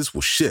 alliances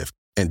will shift,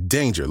 and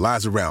danger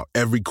lies around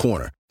every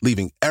corner,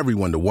 leaving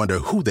everyone to wonder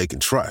who they can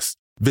trust.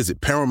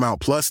 Visit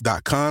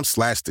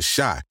ParamountPlus.com/The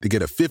Chi to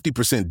get a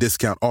 50%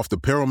 discount off the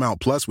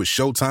Paramount Plus with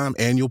Showtime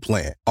annual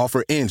plan.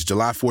 Offer ends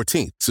July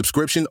 14th.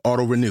 Subscription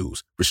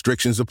auto-renews.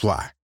 Restrictions apply.